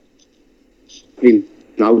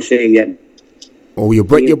now saying, yeah. Oh, you're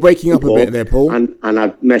breaking up a bit there, Paul. And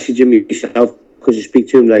I'd message him myself because I speak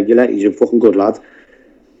to him regular. He's a fucking good lad.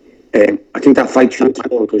 I think that fight should be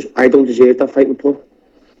Paul because I don't deserve that fight with Paul.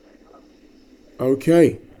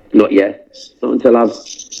 Okay. Not yet. Not until I've,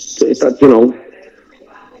 you know.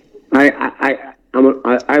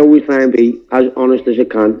 I always try and be as honest as I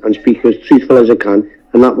can and speak as truthful as I can,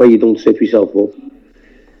 and that way you don't trip yourself up.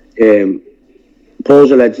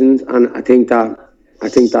 Paul's a legend, and I think that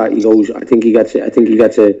he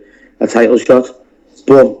gets a title shot.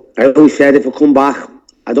 But I always said if I come back,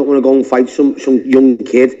 I don't want to go and fight some young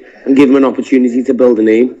kid and give him an opportunity to build a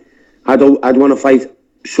name. I'd want to fight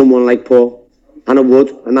someone like Paul, and I would,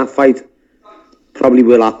 and that fight probably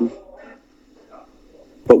will happen.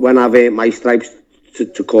 But when I've earned my stripes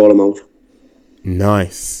to call him out.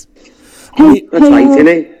 Nice. That's right,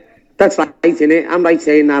 innit? That's right, innit? I'm right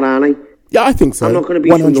saying that, aren't I? Yeah, I think so. I'm not going to be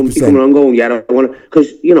some numpty coming on going, yeah, I want to...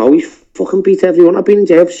 Because, you know, he's fucking beat everyone. I've been in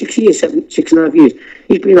jail for 6 years, 6.5 years.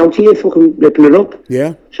 He's been out here fucking ripping it up.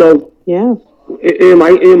 Yeah. So, yeah. Who am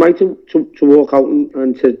I to walk out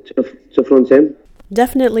and to front him?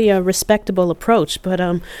 Definitely a respectable approach. But,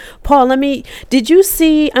 Paul, did you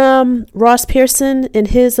see Ross Pearson in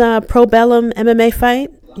his Pro Bellum MMA fight?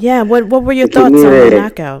 Yeah, what were your thoughts on the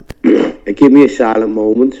knockout? It gave me a silent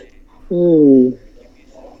moment.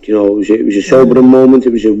 You know, it was a sobering moment.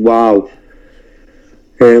 It was a wow.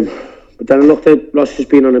 But then I looked at Ross has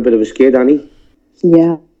been on a bit of a skid, hasn't he?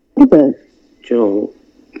 Yeah, a bit. You know,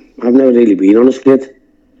 I've never really been on a skid.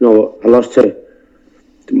 You know, I lost to...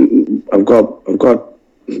 I've got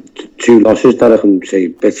 2 losses that I can say a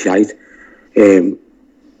bit shite. The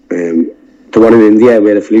one in India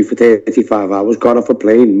where I flew for 35 hours, got off a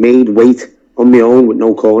plane, made weight on my own with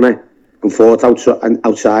no corner, and fought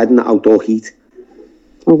outside in the outdoor heat.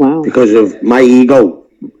 Oh wow! Because of my ego,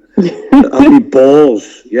 I'll be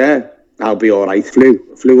balls. Yeah, I'll be all right.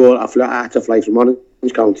 I had to fly from Orange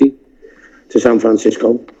County to San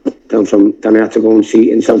Francisco. Then I had to go and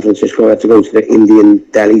see in San Francisco. I had to go to the Indian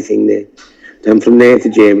Delhi thing there. Then from there to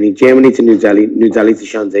Germany to New Delhi to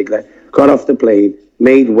Chandigarh. Got off the plane,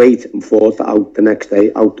 made weight and fought out the next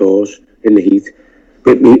day outdoors in the heat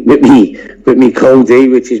with me co-D,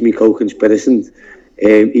 which is me co-conspirant.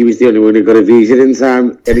 He was the only one who got a visa in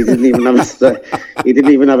time, and he didn't even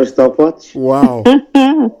have a stopwatch. Wow!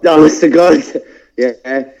 Honest to God,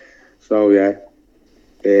 yeah. So yeah,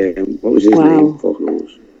 what was his name? Fuck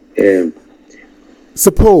knows. So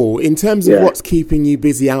Paul, in terms of what's keeping you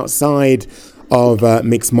busy outside of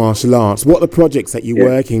mixed martial arts, what are the projects that you're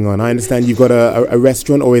working on? I understand you've got a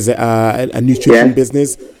restaurant, or is it a nutrition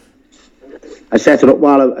business? I set it up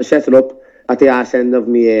at the arse end of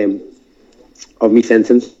my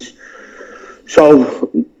sentence. So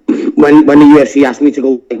when the UFC asked me to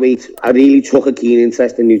go lightweight, I really took a keen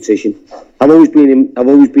interest in nutrition. I've always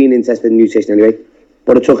been interested in nutrition anyway,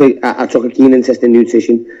 but I took a keen interest in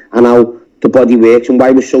nutrition and how the body works and why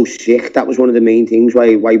we're so sick. That was one of the main things.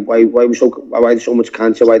 Why there's so much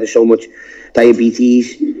cancer, why there's so much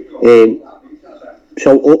diabetes.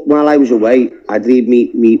 So while I was away, I'd read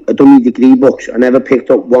I'd done my degree books. I never picked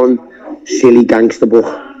up one silly gangster book,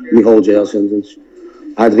 my whole jail sentence.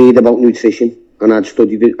 I'd read about nutrition and I'd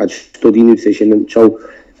study nutrition. And so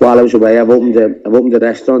while I was away, I've opened a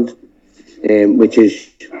restaurant, which is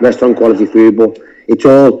restaurant quality food, but it's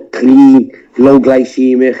all clean, low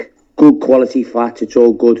glycemic, good quality fats. It's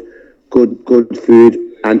all good food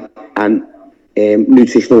and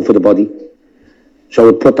nutritional for the body. So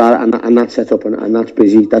I put that and that's set up and that's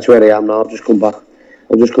busy. That's where I am now. I've just come back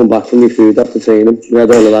from my food after training. We had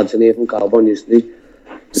all the lads in here from Carbon yesterday.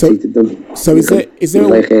 So is there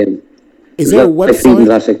a website?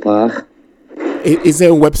 Jurassic Park. Is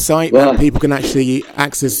there a website that people can actually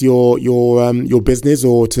access your business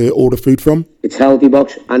or to order food from? It's Healthy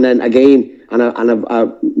Box, and then again,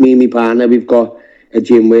 me and my partner, we've got a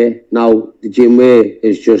gym wear. Now the gym wear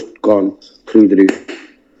has just gone through the roof.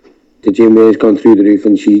 The gym wear has gone through the roof,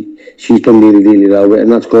 and she's done really, really well with it,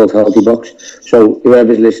 and that's called Healthy Box. So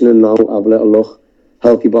whoever's listening now, have a little look.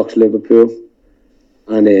 Healthy Box Liverpool,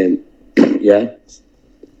 and yeah.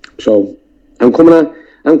 So I'm coming at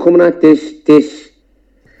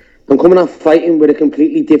fighting with a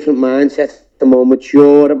completely different mindset a more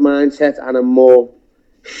mature mindset and a more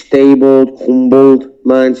stable, humbled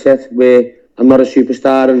mindset where I'm not a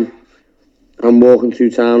superstar and I'm walking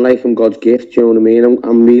through town like I'm God's gift. Do you know what I mean?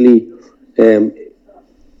 I'm really,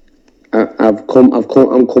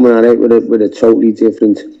 I'm coming at it with a totally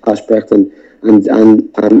different aspect, and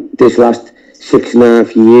this last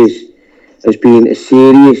 6.5 years has been a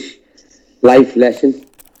serious life lesson,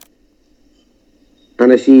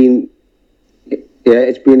 and it's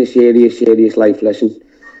been a serious life lesson,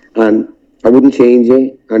 and I wouldn't change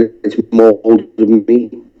it, and it's molded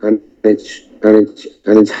me, and it's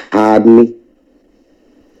hardened me.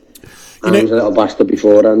 And I was a little bastard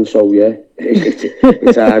beforehand, so yeah,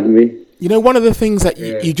 it's hardened me. You know, one of the things that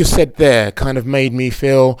you just said there kind of made me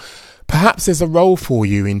feel perhaps there's a role for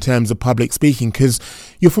you in terms of public speaking, because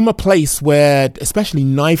you're from a place where especially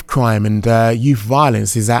knife crime and youth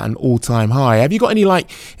violence is at an all-time high. Have you got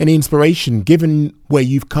any inspiration, given where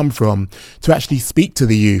you've come from, to actually speak to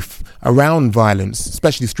the youth around violence,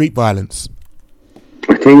 especially street violence?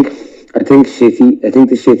 I think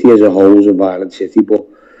the city as a whole is a violent city, but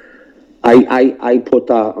I put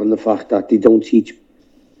that on the fact that they don't teach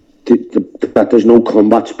that there's no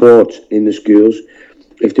combat sports in the schools.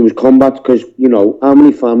 If there was combat, because, you know, how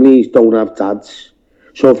many families don't have dads?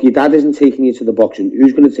 So if your dad isn't taking you to the boxing,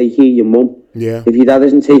 who's going to take you? Your mum. Yeah. If your dad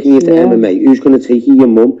isn't taking you to MMA, who's going to take you? Your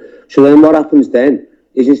mum. So then what happens then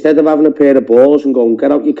is, instead of having a pair of balls and going,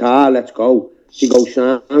 get out your car, let's go, you go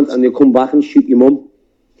sound, and they'll come back and shoot your mum.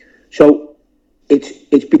 So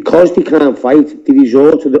it's because they can't fight, they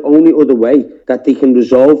resort to the only other way that they can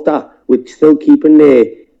resolve that with still keeping their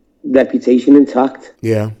reputation intact.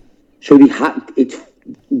 Yeah. So it's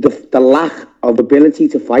the lack of ability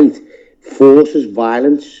to fight forces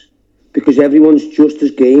violence, because everyone's just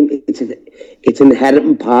as game. It's an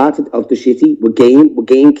inherent part of the city. We're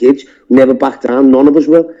game kids. We never back down. None of us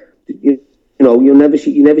will. You know, you never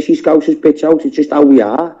see Scousers bitch out. It's just how we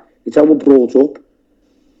are. It's how we're brought up.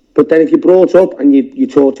 But then if you're brought up and you're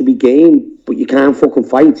taught to be game, but you can't fucking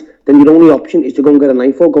fight, then your only option is to go and get a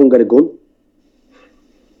knife or go and get a gun.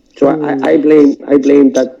 So I blame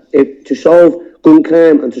that to solve gun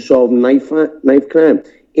crime and to solve knife crime,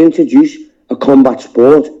 introduce a combat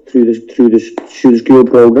sport through the school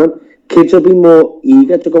program. Kids will be more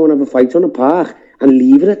eager to go and have a fight on a park and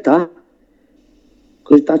leave it at that,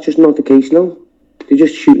 because that's just not the case now. They're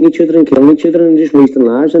just shooting each other and killing each other and just wasting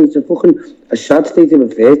lives, and it's a sad state of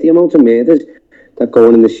affairs. The amount of murders that go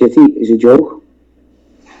on in the city is a joke.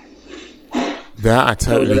 That I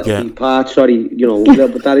totally get. But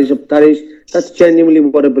that's genuinely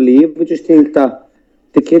what I believe. I just think that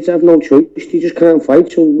the kids have no choice. They just can't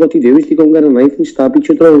fight. So what they do is they go and get a knife and stab each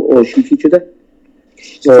other or shoot each other.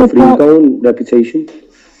 So free going reputation.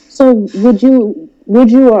 So would you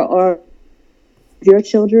or your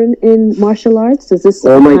children in martial arts? Is this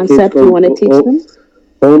a concept you want to teach them?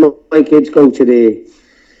 All my kids go to the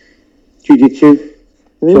jiu-jitsu.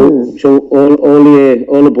 So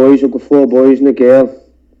all the boys, I've got 4 boys and a girl.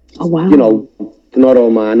 Oh wow! You know, they're not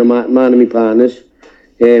all mine. They're mine and my partners.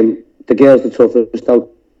 The girl's the toughest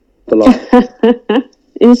out the lot.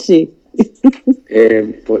 Is she?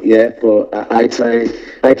 But I try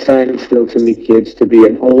and instill to my kids to be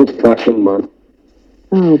an old-fashioned man.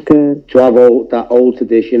 Oh, good. To have that old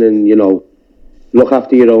tradition, and, you know, look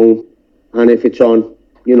after your own, and if it's on,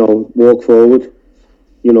 you know, walk forward.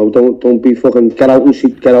 You know, don't be fucking get out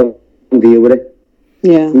and deal with it.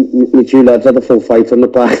 Yeah. My 2 lads had a full fight on the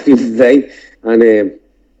park the other day, and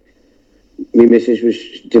my missus was,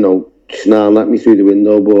 you know, snarling at me through the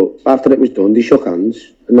window, but after it was done, they shook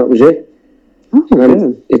hands, and that was it. Oh, and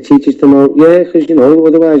good. It teaches them all, because, you know,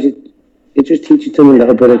 otherwise it just teaches them a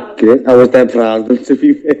little bit of grit. I was dead proud of them, to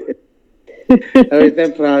be fair. I was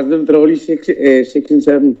dead proud of them. They're only 6 and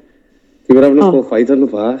 7. They were having a full fight on the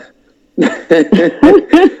park. But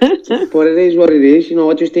it is what it is, you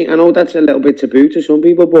know. I know that's a little bit taboo to some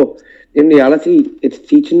people, but in reality, it's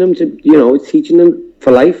teaching them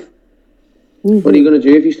for life. Mm-hmm. What are you going to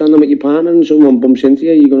do if you stand up with your partner and someone bumps into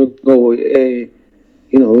you? You're going to go, you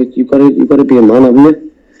know, you've got to be a man, haven't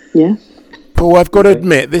you? Yeah. Paul, I've got to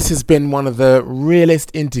admit, this has been one of the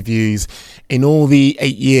realest interviews in all the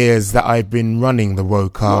 8 years that I've been running the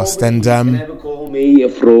Wocast. And you can never call me a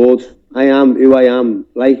fraud. I am who I am.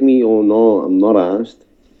 Like me or not, I'm not asked.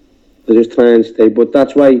 I just try and stay. But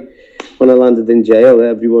that's why when I landed in jail,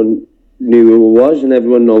 everyone knew who I was, and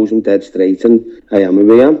everyone knows I'm dead straight, and I am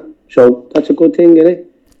who I am. So that's a good thing, isn't it?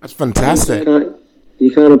 That's fantastic.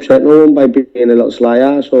 You can't upset no one by being a little sly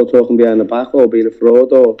ass or talking behind the back or being a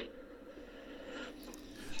fraud. Or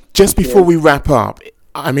just before we wrap up,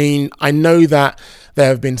 I mean, I know that there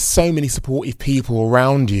have been so many supportive people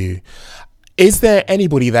around you. Is there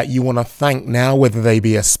anybody that you want to thank now, whether they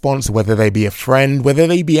be a sponsor, whether they be a friend, whether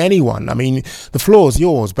they be anyone? I mean, the floor is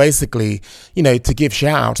yours, basically, to give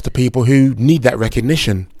shout outs to people who need that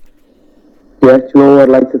recognition. Yeah, do you know what I'd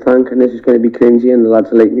like to thank? And this is going to be cringy, and the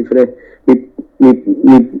lads will like me for it.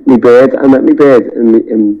 Me bird, I met me bird,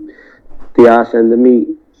 and they are sending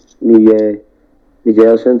me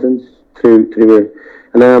jail sentence through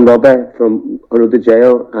an armed robber from another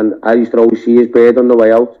jail, and I used to always see his bird on the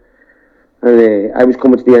way out. And I was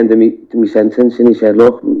coming to the end of me sentence, and he said,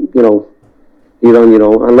 look, you're on your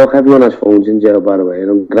own. And look, everyone has phones in jail, by the way, and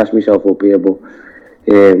I'm grassing myself up here, but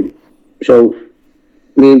so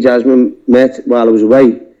me and Jasmine met while I was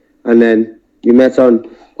away, and then we met on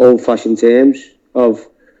old-fashioned terms of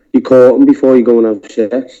you court them before you go and have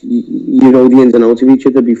sex. You know the ins and outs of each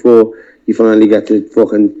other before you finally get to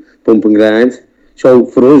fucking bump and grind. So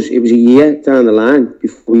for us, it was a year down the line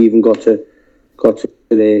before we even got to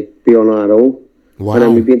be on our own. Wow. And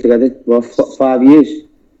then we've been together 5 years.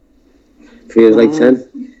 Feels like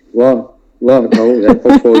 10. What? No,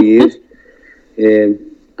 about 4 years.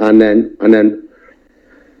 And then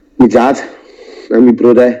my dad and my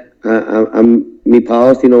brother and my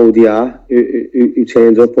pals, who they are, who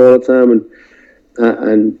turns up all the time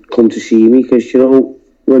and come to see me, because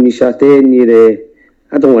when you sat there and you're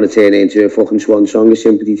I don't want to turn it into a fucking swan song, a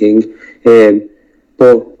sympathy thing,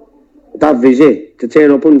 but that visit, to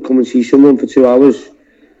turn up and come and see someone for 2 hours,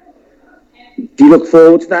 do you look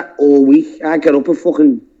forward to that all week? I get up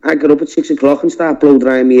at 6 o'clock and start blow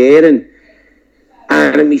drying my hair and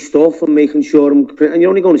ironing my stuff and making sure and you're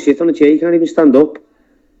only going to sit on a chair, you can't even stand up.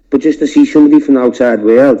 But just to see somebody from the outside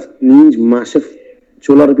world means massive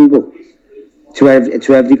to a lot of people, to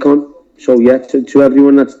every con. So yeah, to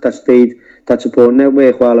everyone that stayed, that supporting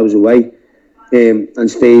network while I was away,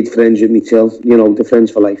 and stayed friends with me till, the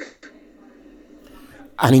friends for life.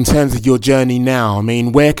 And in terms of your journey now, I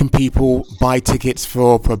mean, where can people buy tickets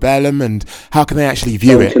for Probellum, and how can they actually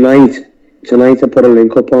view it? Tonight I put a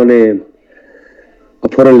link up on my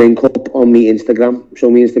Instagram.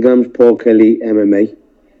 So my Instagram's Paul Kelly MMA.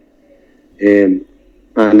 And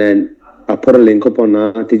then I put a link up on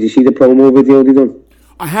that. Did you see the promo video they done?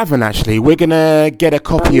 I haven't actually. We're gonna get a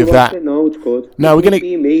copy of that. No, it's good. No, we're gonna.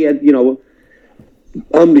 Me,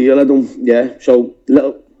 I'm real. I don't. Yeah. So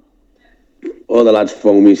all the lads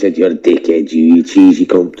phoned me and said, "You're a dickhead, you cheesy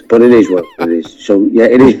cunt." But it is what it is. So yeah,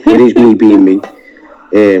 it is me being me.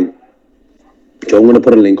 So I'm gonna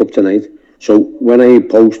put a link up tonight. So when I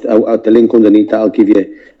post out the link underneath, that'll give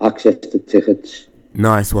you access to tickets.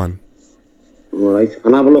 Nice one. All right,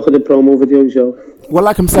 and have a look at the promo video yourself. Well,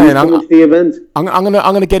 like I'm saying, I'm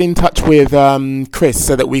gonna get in touch with Chris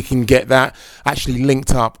so that we can get that actually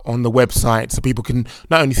linked up on the website, so people can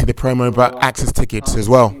not only see the promo but access tickets as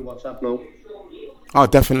well. WhatsApp now. Oh,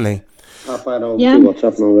 definitely. Yeah.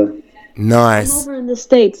 WhatsApp now. Nice. I'm over in the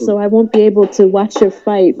States, so I won't be able to watch your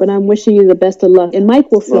fight, but I'm wishing you the best of luck. And Mike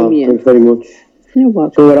will film you. Thanks very much. You're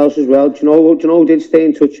welcome. So what else as well? Do you know who did stay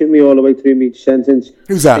in touch with me all the way through my sentence?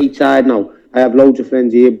 Who's that? Stateside now. I have loads of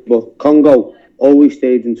friends here, but Congo always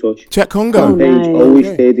stayed in touch. Check Congo. Page always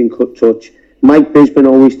stayed in touch. Mike Brisbane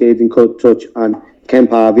always stayed in touch, and Ken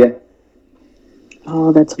Pavia.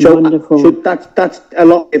 Oh, that's wonderful. So that's a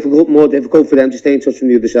lot more difficult for them to stay in touch from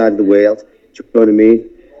the other side of the world. Do you know what I mean?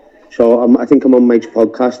 So I think I'm on Mike's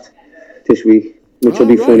podcast this week, which will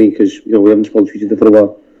be funny because we haven't spoken to each other for a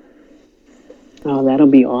while. Oh, that'll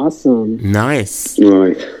be awesome. Nice. All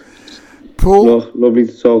right. Paul, lovely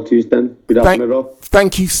to talk to you, Stan.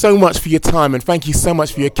 Thank you so much for your time, and thank you so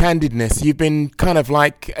much for your candidness. You've been kind of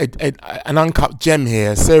like an uncut gem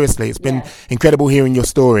here. Seriously, it's been incredible hearing your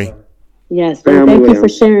story. Yes, and thank you for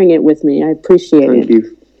sharing it with me. I appreciate it. Thank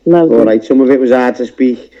you. Lovely. All right, some of it was hard to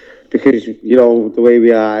speak because, the way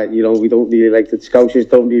we are, we don't really like the Scousers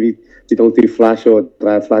we don't do flash or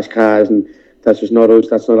drive flash cars, and that's just not us.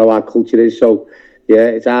 That's not how our culture is. So, yeah,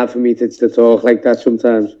 it's hard for me to talk like that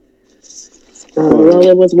sometimes. Well,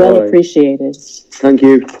 it was well appreciated. Thank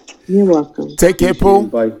you. You're welcome. Take care, Paul.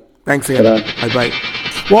 Bye. Thanks again. Bye.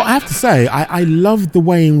 Well, I have to say, I love the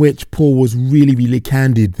way in which Paul was really, really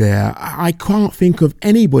candid there. I can't think of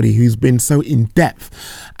anybody who's been so in-depth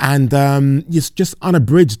and just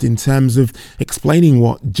unabridged in terms of explaining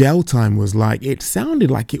what jail time was like. It sounded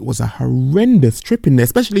like it was a horrendous trip in there,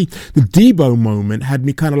 especially the Debo moment had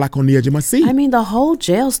me kind of like on the edge of my seat. I mean, the whole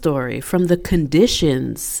jail story, from the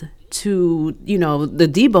conditions to, the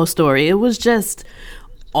Debo story, it was just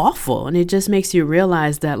awful. And it just makes you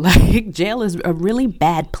realize that like jail is a really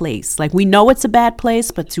bad place. Like, we know it's a bad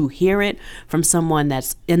place, but to hear it from someone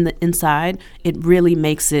that's inside, it really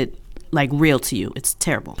makes it like real to you. It's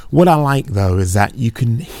terrible. What I like though is that you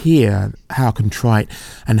can hear how contrite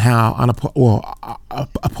and how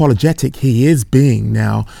apologetic he is being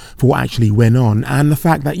now for what actually went on, and the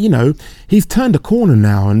fact that, you know, he's turned a corner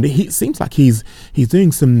now, and it seems like he's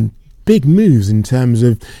doing some big moves in terms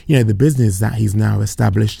of, you know, the business that he's now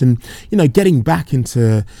established, and, you know, getting back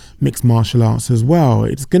into mixed martial arts as well.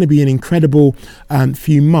 It's going to be an incredible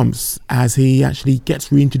few months as he actually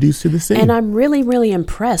gets reintroduced to the scene. And I'm really, really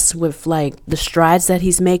impressed with like the strides that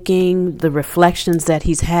he's making, the reflections that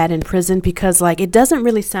he's had in prison, because like it doesn't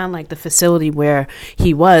really sound like the facility where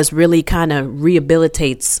he was really kind of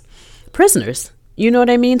rehabilitates prisoners. You know what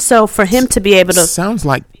I mean? So for him to be able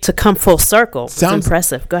to to come full circle, it's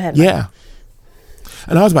impressive. Go ahead. Yeah.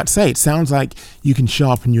 And I was about to say, it sounds like you can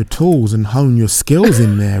sharpen your tools and hone your skills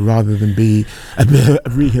in there rather than be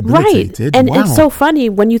rehabilitated. Right. And it's so funny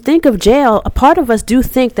when you think of jail, a part of us do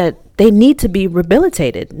think that they need to be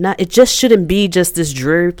rehabilitated. It just shouldn't be just this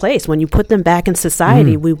dreary place. When you put them back in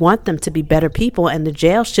society, we want them to be better people, and the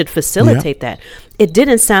jail should facilitate that. It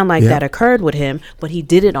didn't sound like that occurred with him, but he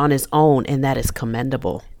did it on his own, and that is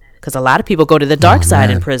commendable. Because a lot of people go to the dark side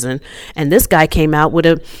in prison, and this guy came out with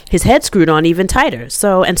his head screwed on even tighter,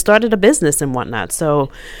 and started a business and whatnot. So,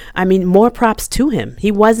 I mean, more props to him.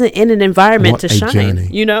 He wasn't in an environment to shine, journey.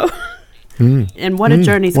 You know? And what a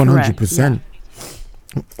journey's 100%.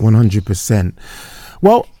 100%.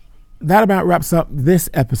 Well, that about wraps up this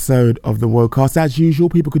episode of the Wocast. As usual,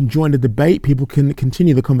 people can join the debate. People can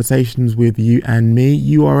continue the conversations with you and me.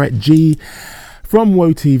 You are at G from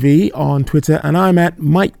WoTV on Twitter, and I'm at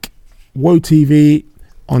Mike WoTV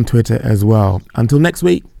on Twitter as well. Until next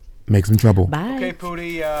week, make some trouble. Bye. Okay,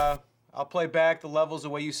 Pootie, I'll play back the levels the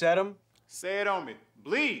way you said them. Say it on me.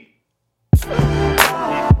 Bleed.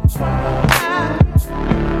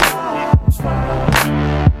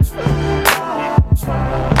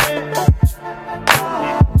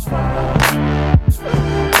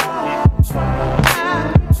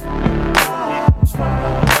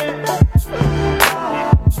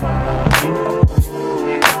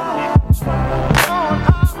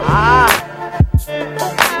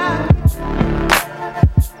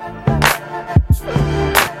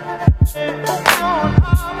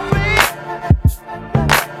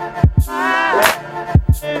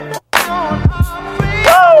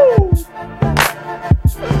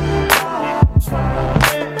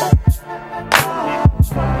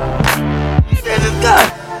 This is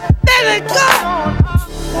good.